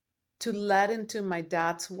 to let into my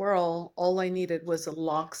dad's world, all I needed was a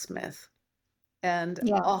locksmith. And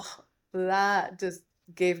Yeah. oh, that just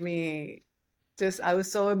gave me just I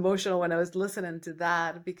was so emotional when I was listening to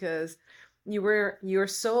that because you're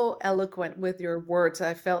so eloquent with your words.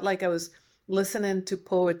 I felt like I was listening to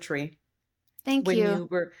poetry Thank when you. you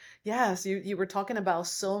were yes, you were talking about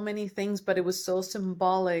so many things, but it was so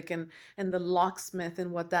symbolic and the locksmith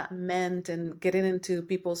and what that meant and getting into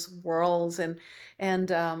people's worlds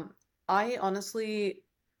and I honestly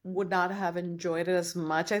would not have enjoyed it as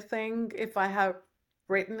much, I think, if I had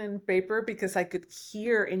written in paper because I could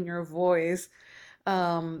hear in your voice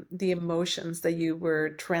the emotions that you were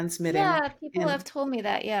transmitting. Yeah, people have And told me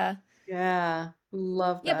that. Yeah. yeah,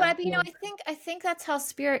 love Yeah, but that. you know, Love I think that's how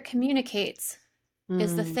spirit communicates that.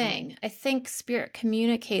 is the Mm, thing. I think spirit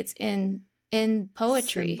communicates in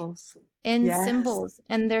poetry, symbols. in Yes. symbols,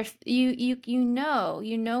 and there you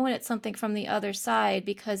know when it's something from the other side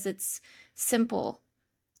because it's simple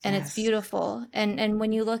and it's Yes. beautiful. And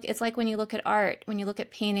when you look, it's like when you look at art, when you look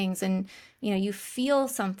at paintings and you feel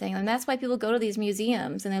something. And that's why people go to these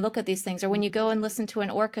museums and they look at these things. Or when you go and listen to an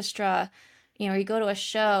orchestra, or you go to a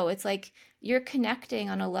show, it's like you're connecting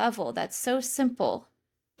on a level that's so simple.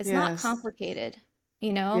 It's not Yes. complicated,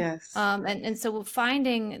 you know? Yes. And so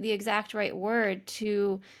finding the exact right word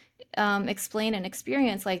to explain an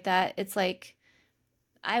experience like that, it's like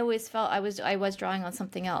I always felt I was drawing on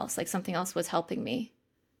something else, like something else was helping me.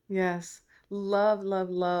 Yes. Love, love,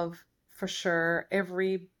 love for sure.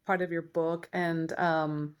 Every part of your book. And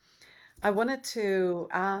I wanted to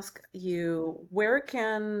ask you, where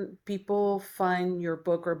can people find your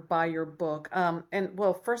book or buy your book? And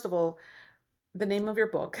well, first of all, the name of your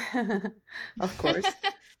book, of course,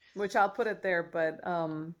 which I'll put it there, but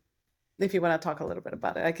if you want to talk a little bit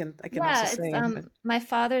about it, I can also Yeah, it's say it, but My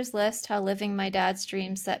Father's List, How Living My Dad's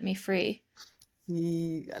Dreams Set Me Free.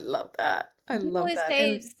 I love that. I And people love always that.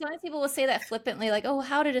 say, And sometimes people will say that flippantly, like, "Oh,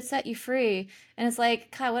 how did it set you free?" And it's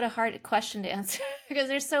like, God, what a hard question to answer because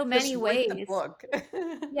there's so just many read the ways. book.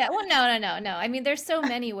 Yeah, well, no, no, no, no. I mean, there's so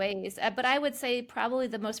many ways, but I would say probably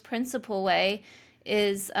the most principal way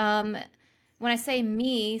is when I say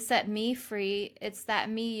me, set me free, it's that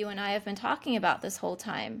me you and I have been talking about this whole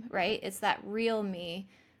time, right? It's that real me,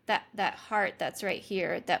 that heart that's right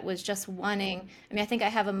here that was just wanting. I mean, I think I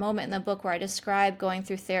have a moment in the book where I describe going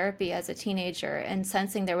through therapy as a teenager and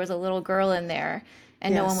sensing there was a little girl in there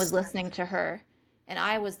and no one was Yes. listening to her and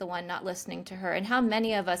I was the one not listening to her. And how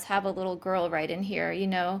many of us have a little girl right in here,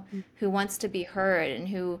 who wants to be heard and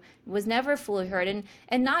who was never fully heard,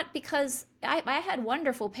 and not because I had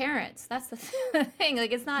wonderful parents. That's the thing.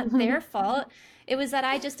 Like it's not their fault. It was that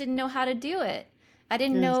I just didn't know how to do it. I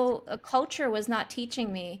didn't Yes. know a culture was not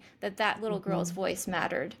teaching me that that little girl's Mhm. voice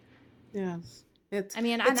mattered. Yes. It's I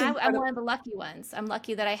mean, it's I'm one incredible. of the lucky ones. I'm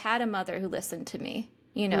lucky that I had a mother who listened to me,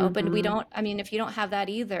 but we Hmm. don't, I mean, if you don't have that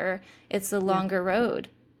either, it's a Yeah. longer road.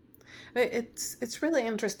 It's really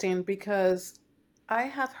interesting because I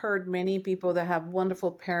have heard many people that have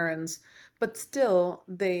wonderful parents, but still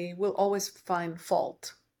they will always find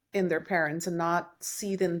fault in their parents and not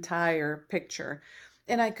see the entire picture.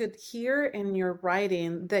 And I could hear in your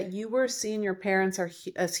writing that you were seeing your parents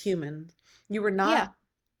as human. You were Yeah. not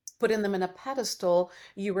putting them in a pedestal.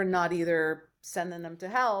 You were not either sending them to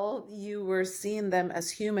hell. You were seeing them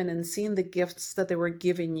as human and seeing the gifts that they were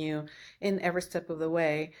giving you in every step of the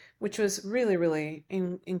way, which was really, really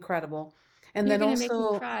incredible. And You're then gonna make me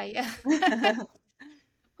also, cry. Yeah.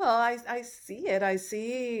 well, I see it. I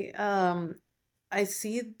see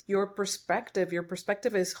your perspective. Your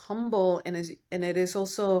perspective is humble and it is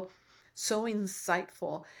also so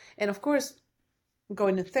insightful. And of course,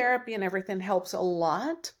 going to therapy and everything helps a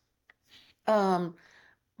lot. Um,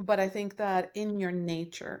 but I think that in your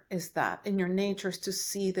nature is that in your nature is to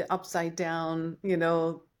see the upside down,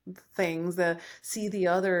 things, see the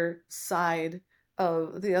other side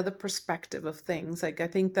of the other perspective of things. Like I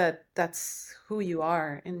think that that's who you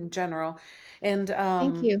are in general. And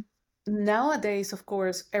Thank you. nowadays, of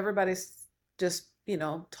course, everybody's just,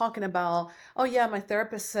 talking about, oh yeah, my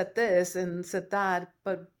therapist said this and said that,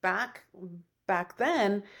 but back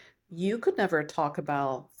then, you could never talk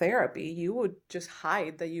about therapy. You would just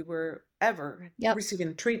hide that you were ever Yep.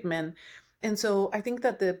 receiving treatment. And so I think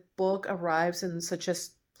that the book arrives in such a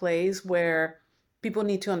place where people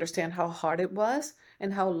need to understand how hard it was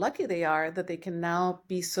and how lucky they are that they can now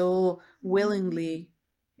be so willingly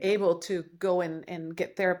able to go and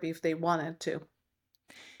get therapy if they wanted to.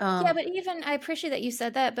 Yeah, Um, but even I appreciate that you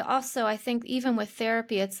said that, but also I think even with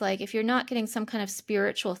therapy, it's like if you're not getting some kind of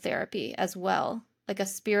spiritual therapy as well, like a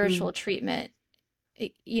mm, spiritual treatment,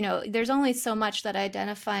 there's only so much that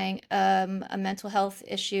identifying a mental health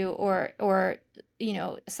issue or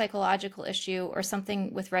a psychological issue or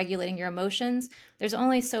something with regulating your emotions, there's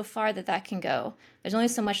only so far that that can go. There's only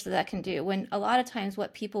so much that that can do. When a lot of times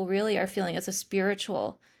what people really are feeling is a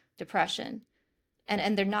spiritual depression,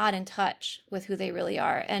 and they're not in touch with who they really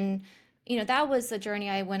are. And that was a journey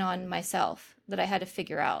I went on myself that I had to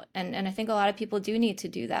figure out. And I think a lot of people do need to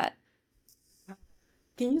do that.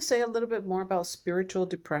 Can you say a little bit more about spiritual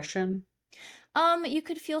depression? You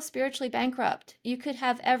could feel spiritually bankrupt. You could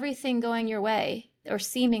have everything going your way or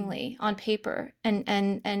seemingly on paper,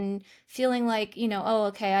 and feeling like, oh,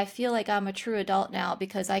 okay, I feel like I'm a true adult now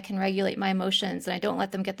because I can regulate my emotions and I don't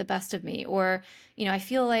let them get the best of me. Or, I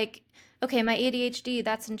feel like, okay, my ADHD,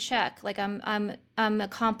 that's in check. Like I'm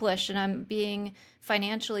accomplished and I'm being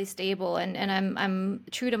financially stable, and I'm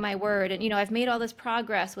true to my word, and I've made all this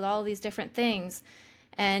progress with all these different things,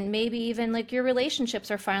 and maybe even like your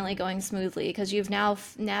relationships are finally going smoothly because you've now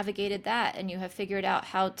navigated that and you have figured out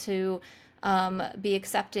how to be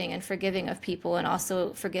accepting and forgiving of people and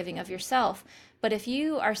also forgiving of yourself. But if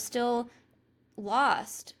you are still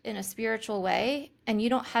lost in a spiritual way and you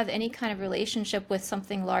don't have any kind of relationship with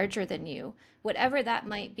something larger than you, whatever that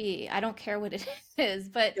might be, I don't care what it is,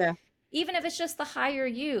 but Yeah. even if it's just the higher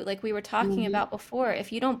you, like we were talking Mm-hmm. about before,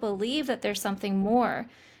 if you don't believe that there's something more,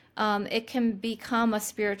 it can become a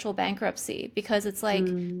spiritual bankruptcy because it's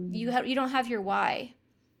like Mm, you don't have your why.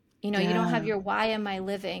 You don't have yeah. your why am I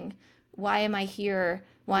living? Why am I here?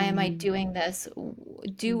 Why am I Mm, doing this?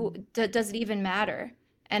 mm, Does it even matter?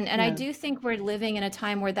 And I yeah. do think we're living in a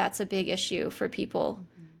time where that's a big issue for people.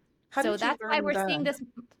 Mhm. How So did you that's why learn we're seeing that? this.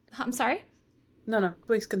 I'm sorry. No, no,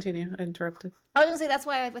 please continue. I interrupted. I was gonna say that's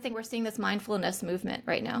why I think we're seeing this mindfulness movement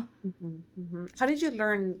right now. How did you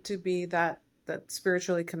learn to be that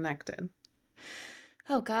spiritually connected?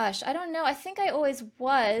 Oh gosh, I don't know. I think I always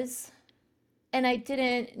was, and I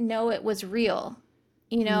didn't know it was real.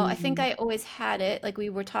 I think Mm, I always had it, like we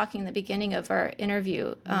were talking in the beginning of our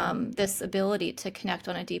interview, mm, this ability to connect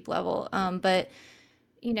on a deep level. But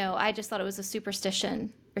I just thought it was a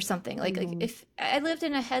superstition or something. Like mm, if I lived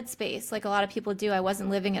in a headspace, like a lot of people do, I wasn't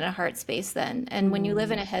living in a heart space then. And when you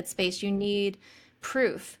live in mm, a headspace, you need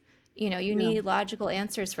proof. You yeah. need logical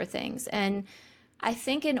answers for things. And I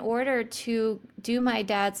think in order to do my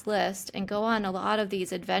dad's list and go on a lot of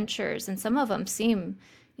these adventures, and some of them seem,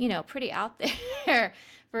 pretty out there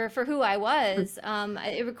for who I was,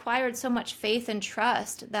 it required so much faith and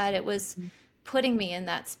trust that it was putting me in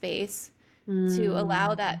that space to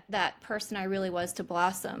allow Mm, that person I really was to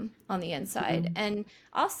blossom on the inside. mm, And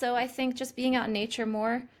also, I think just being out in nature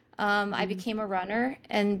more, I mm, became a runner,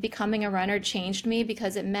 and becoming a runner changed me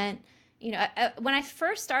because it meant, when I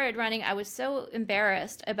first started running, I was so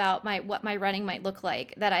embarrassed about my what my running might look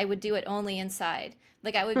like that I would do it only inside.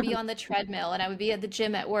 Like I would be on the treadmill and I would be at the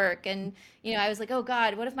gym at work, and I was like, oh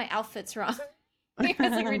God, what if my outfit's wrong?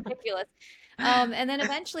 It's like ridiculous. And then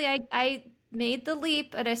eventually I made the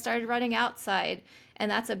leap and I started running outside. And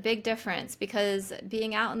that's a big difference because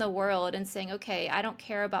being out in the world and saying, okay, I don't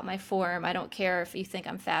care about my form. I don't care if you think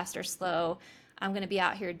I'm fast or slow. I'm going to be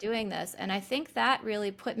out here doing this. And I think that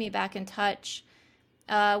really put me back in touch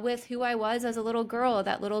with who I was as a little girl,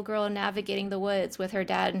 that little girl navigating the woods with her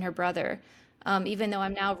dad and her brother. Even though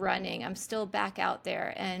I'm now running, I'm still back out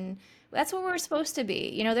there. And that's where we're supposed to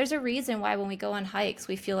be. There's a reason why when we go on hikes,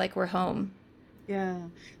 we feel like we're home. yeah.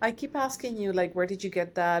 I keep asking you, like, where did you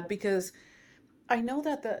get that? Because I know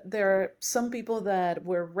that there are some people that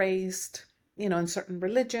were raised, in certain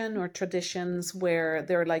religion or traditions where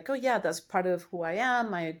they're like, oh, yeah, that's part of who I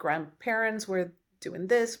am. My grandparents were doing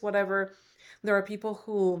this, whatever. There are people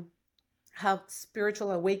who have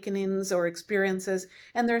spiritual awakenings or experiences,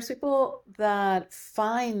 and there's people that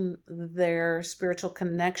find their spiritual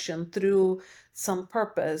connection through some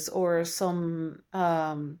purpose or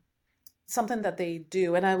something that they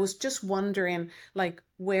do. And I was just wondering, like,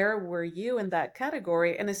 where were you in that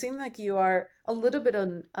category? And it seemed like you are a little bit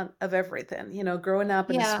of everything, growing up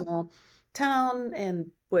in a Yeah. small town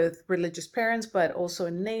and with religious parents, but also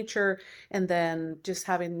in nature. And then just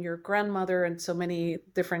having your grandmother and so many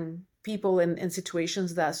different people in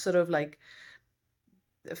situations that sort of like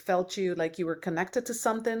felt you like you were connected to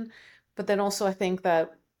something. But then also, I think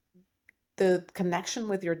that the connection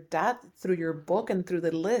with your dad through your book and through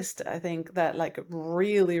the list, I think that like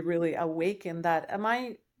really, really awakened that. Am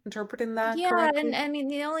I interpreting that Yeah, and correctly? I mean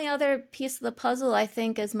the only other piece of the puzzle I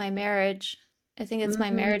think is my marriage. I think it's my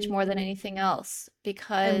marriage more than Mm, anything else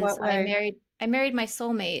in because what way? I married my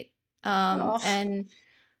soulmate. Oh, And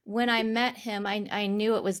when I met him, I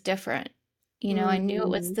knew it was different. You know, I knew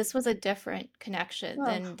Mm. this was a different connection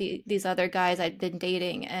Oh, than these other guys I'd been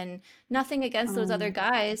dating, and nothing against those other um,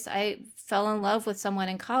 guys. I fell in love with someone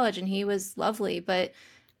in college and he was lovely, but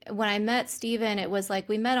when I met Steven, it was like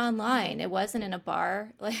we met online. It wasn't in a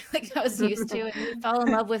bar like I was used to, and he fell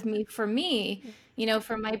in love with me for me, you know,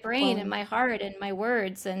 for my brain and wow. my heart and my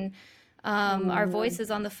words and our Oh,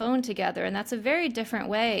 voices on the phone together. And that's a very different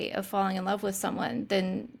way of falling in love with someone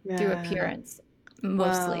than through yeah. appearance,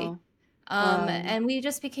 mostly. Wow. Wow. And we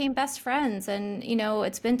just became best friends. And, you know,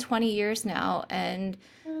 it's been 20 years now. And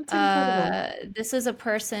That's incredible. this is a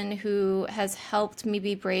person who has helped me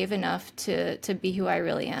be brave enough to be who I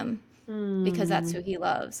really am because that's Mm. who he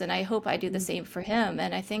loves. And I hope I do the same for him.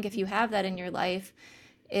 And I think if you have that in your life,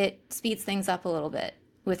 it speeds things up a little bit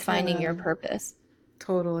with finding your Yeah. purpose.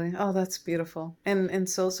 Totally. Oh, that's beautiful and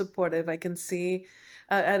so supportive. I can see,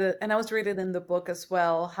 and I was reading in the book as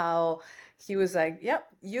well how he was like, "Yep,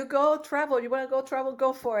 you go travel. You want to go travel,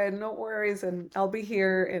 go for it. No worries, and I'll be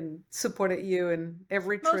here and supported you in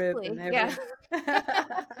every trip and Mostly, yeah. every."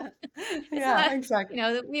 It's Yeah, not, exactly. you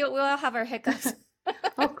know, we all have our hiccups.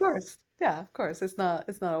 Of course. Yeah, of course. It's not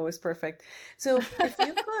always perfect. So if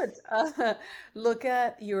you could look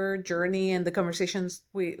at your journey and the conversations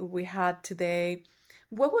we had today,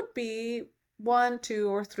 what would be one, two,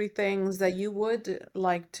 or three things that you would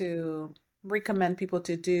like to recommend people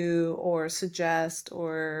to do or suggest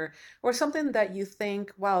or something that you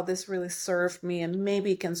think, wow, this really served me and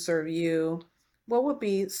maybe can serve you? What would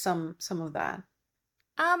be some of that?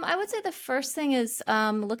 I would say the first thing is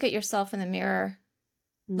look at yourself in the mirror.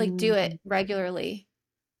 Like do Mm. it regularly.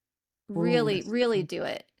 Oh, Really, that's really do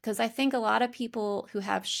it. Because I think a lot of people who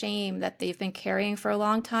have shame that they've been carrying for a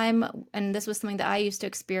long time, and this was something that I used to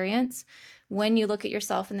experience, when you look at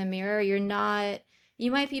yourself in the mirror,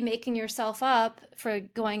 you might be making yourself up for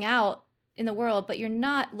going out in the world, but you're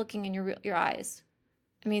not looking in your eyes.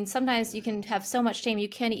 I mean, sometimes you can have so much shame you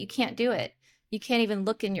can't do it. You can't even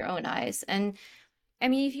look in your own eyes. And I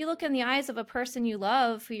mean, if you look in the eyes of a person you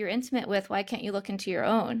love, who you're intimate with, why can't you look into your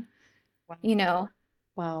own? You wow. know?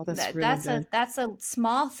 Wow, that's That really that's a good. that's a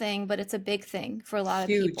small thing, but it's a big thing for a lot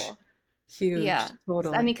of Huge, people. huge, Yeah.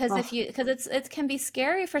 I totally. mean, because Oh, it can be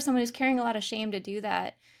scary for someone who's carrying a lot of shame to do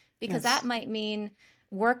that, because that yes. might mean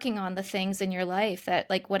working on the things in your life that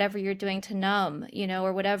like whatever you're doing to numb, you know,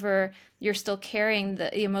 or whatever you're still carrying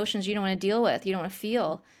the emotions you don't want to deal with, you don't want to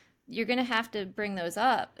feel. You're going to have to bring those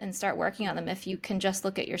up and start working on them if you can just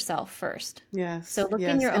look at yourself first. So Yes, look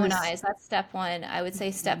in yes. your And own it's eyes. That's step one. I would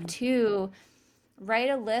say step mm, two, write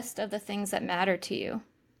a list of the things that matter to you.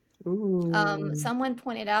 ooh. Someone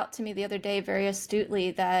pointed out to me the other day very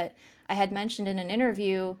astutely that I had mentioned in an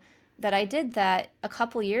interview that I did that a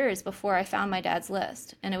couple years before I found my dad's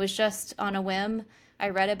list. And it was just on a whim. I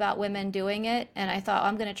read about women doing it and I thought, oh,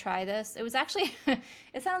 I'm going to try this. It was actually,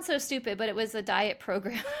 it sounds so stupid, but it was a diet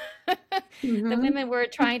program. The Mm-hmm. women were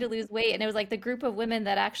trying to lose weight, and it was like the group of women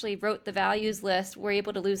that actually wrote the values list were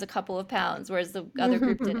able to lose a couple of pounds, whereas the other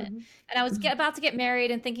group didn't. And I was about to get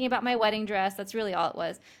married and thinking about my wedding dress. That's really all it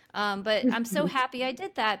was. But I'm so happy I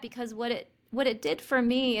did that because what it did for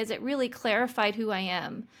me is it really clarified who I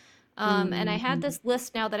am. And I had Mm, this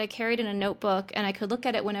list now that I carried in a notebook, and I could look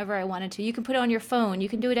at it whenever I wanted to. You can put it on your phone, you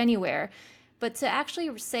can do it anywhere. But to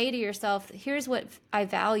actually say to yourself, here's what I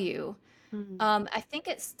value, mm, I think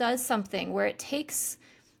it does something where it takes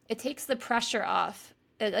the pressure off.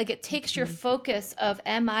 Like it takes your mm, focus of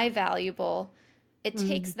am I valuable? It mm,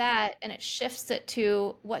 takes that and it shifts it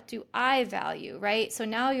to what do I value, right? So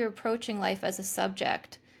now you're approaching life as a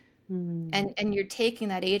subject mm, and you're taking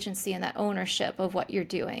that agency and that ownership of what you're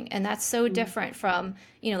doing. And that's so mm, different from,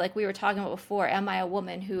 you know, like we were talking about before, am I a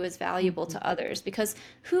woman who is valuable mhm. to others? Because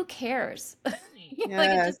who cares?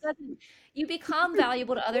 Like it Yes. just doesn't, you become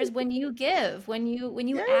valuable to others when you give, when you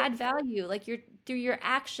Yeah. add value, like you're through your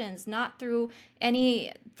actions, not through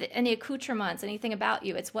any any accoutrements, anything about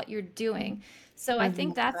you. It's what you're doing. So I I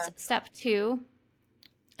think love that's that. step two.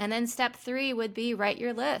 And then step three would be write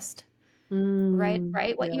your list.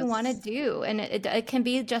 Write what you want to Yes. do. And it can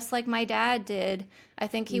be just like my dad did. I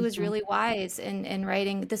think he was Mm-hmm. really wise in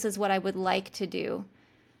writing, this is what I would like to do.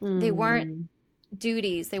 They weren't Mm,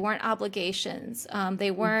 duties, they weren't obligations.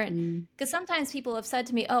 They weren't, mhm. because sometimes people have said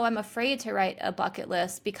to me, oh, I'm afraid to write a bucket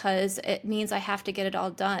list because it means I have to get it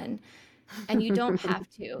all done. And you don't have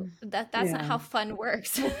to. That's not Yeah. how fun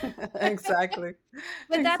works. Exactly.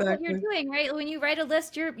 But that's what you're Exactly. doing, right? When you write a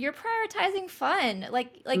list, you're prioritizing fun.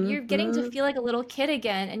 Like you're getting to Mm-hmm. feel like a little kid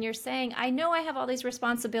again, and you're saying, I know I have all these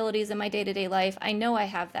responsibilities in my day-to-day life. I know I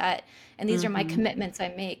have that, and these are my Mm-hmm. commitments I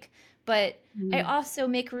make. but I Mm. also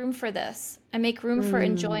make room for this. I make room for Mm.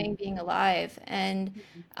 enjoying being alive. And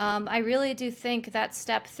I really do think that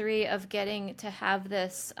step three of getting to have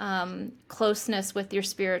this closeness with your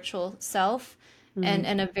spiritual self Mm.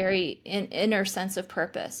 and a very inner sense of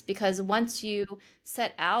purpose. Because once you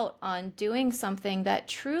set out on doing something that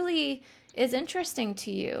truly is interesting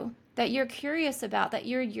to you, that you're curious about, that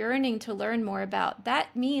you're yearning to learn more about,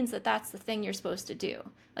 that means that that's the thing you're supposed to do.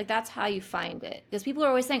 Like that's how you find it. Because people are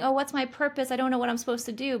always saying, "Oh, what's my purpose? I don't know what I'm supposed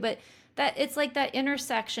to do." But that it's like that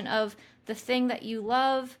intersection of the thing that you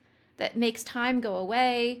love that makes time go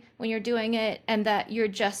away when you're doing it and that you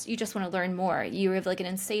just want to learn more. You have like an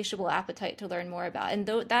insatiable appetite to learn more about. And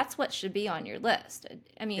that's what should be on your list.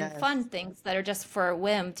 I mean, fun Yes. things that are just for a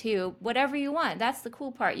whim too. Whatever you want. That's the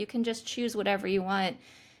cool part. You can just choose whatever you want.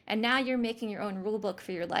 And now you're making your own rule book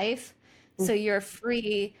for your life. So you're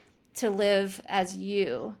free to live as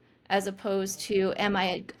you, as opposed to, am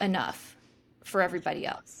I enough for everybody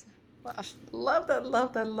else? Gosh, love that,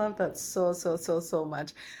 love that, love that so, so, so, so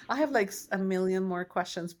much. I have like a million more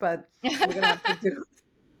questions, but we're gonna have to do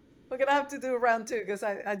we're gonna have to do round two because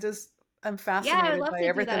I just I'm Yeah, I would fascinated love by to do that.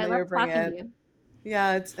 everything I that you're love talking to bringing. you.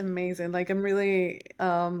 Yeah, it's amazing. Like I'm really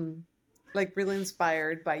like really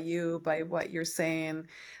inspired by you, by what you're saying.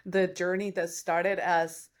 The journey that started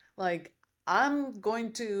as like I'm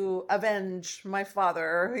going to avenge my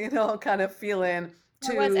father, kind of feeling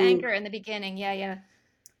There was to anger in the beginning. Yeah, yeah.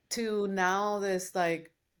 now this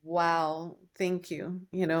like wow, thank you,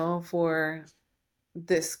 for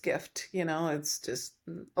this gift. It's just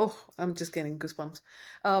oh, I'm just getting goosebumps.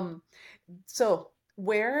 Um so,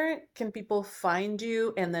 where can people find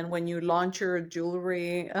you? And then when you launch your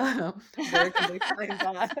jewelry, where can they find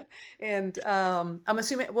that? And I'm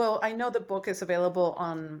assuming, well, I know the book is available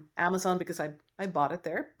on Amazon because I bought it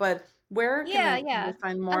there, but where can Yeah, they yeah.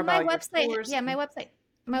 find more My about your website, tours? yeah, my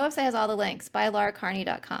website has all the links by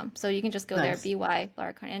lauracarney.com. So you can just go there, Nice. BY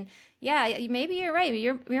Laura Carney. And yeah, maybe you're right.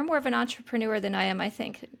 You're more of an entrepreneur than I am, I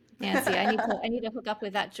think, Nancy. I need to hook up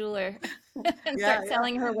with that jeweler and Yeah, start yeah.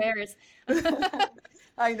 selling her wares.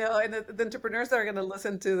 I know, and the entrepreneurs that are going to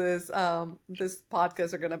listen to this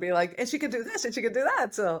podcast are going to be like, and she could do this, and she could do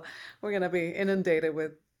that. So we're going to be inundated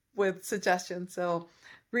with suggestions. So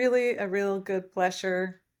really, a real good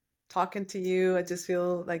pleasure talking to you. I just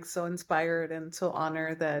feel like so inspired and so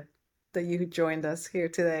honored that you joined us here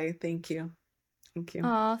today. Thank you. Thank you.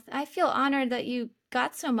 Oh, I feel honored that you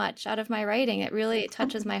got so much out of my writing. It really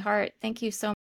touches my heart. Thank you so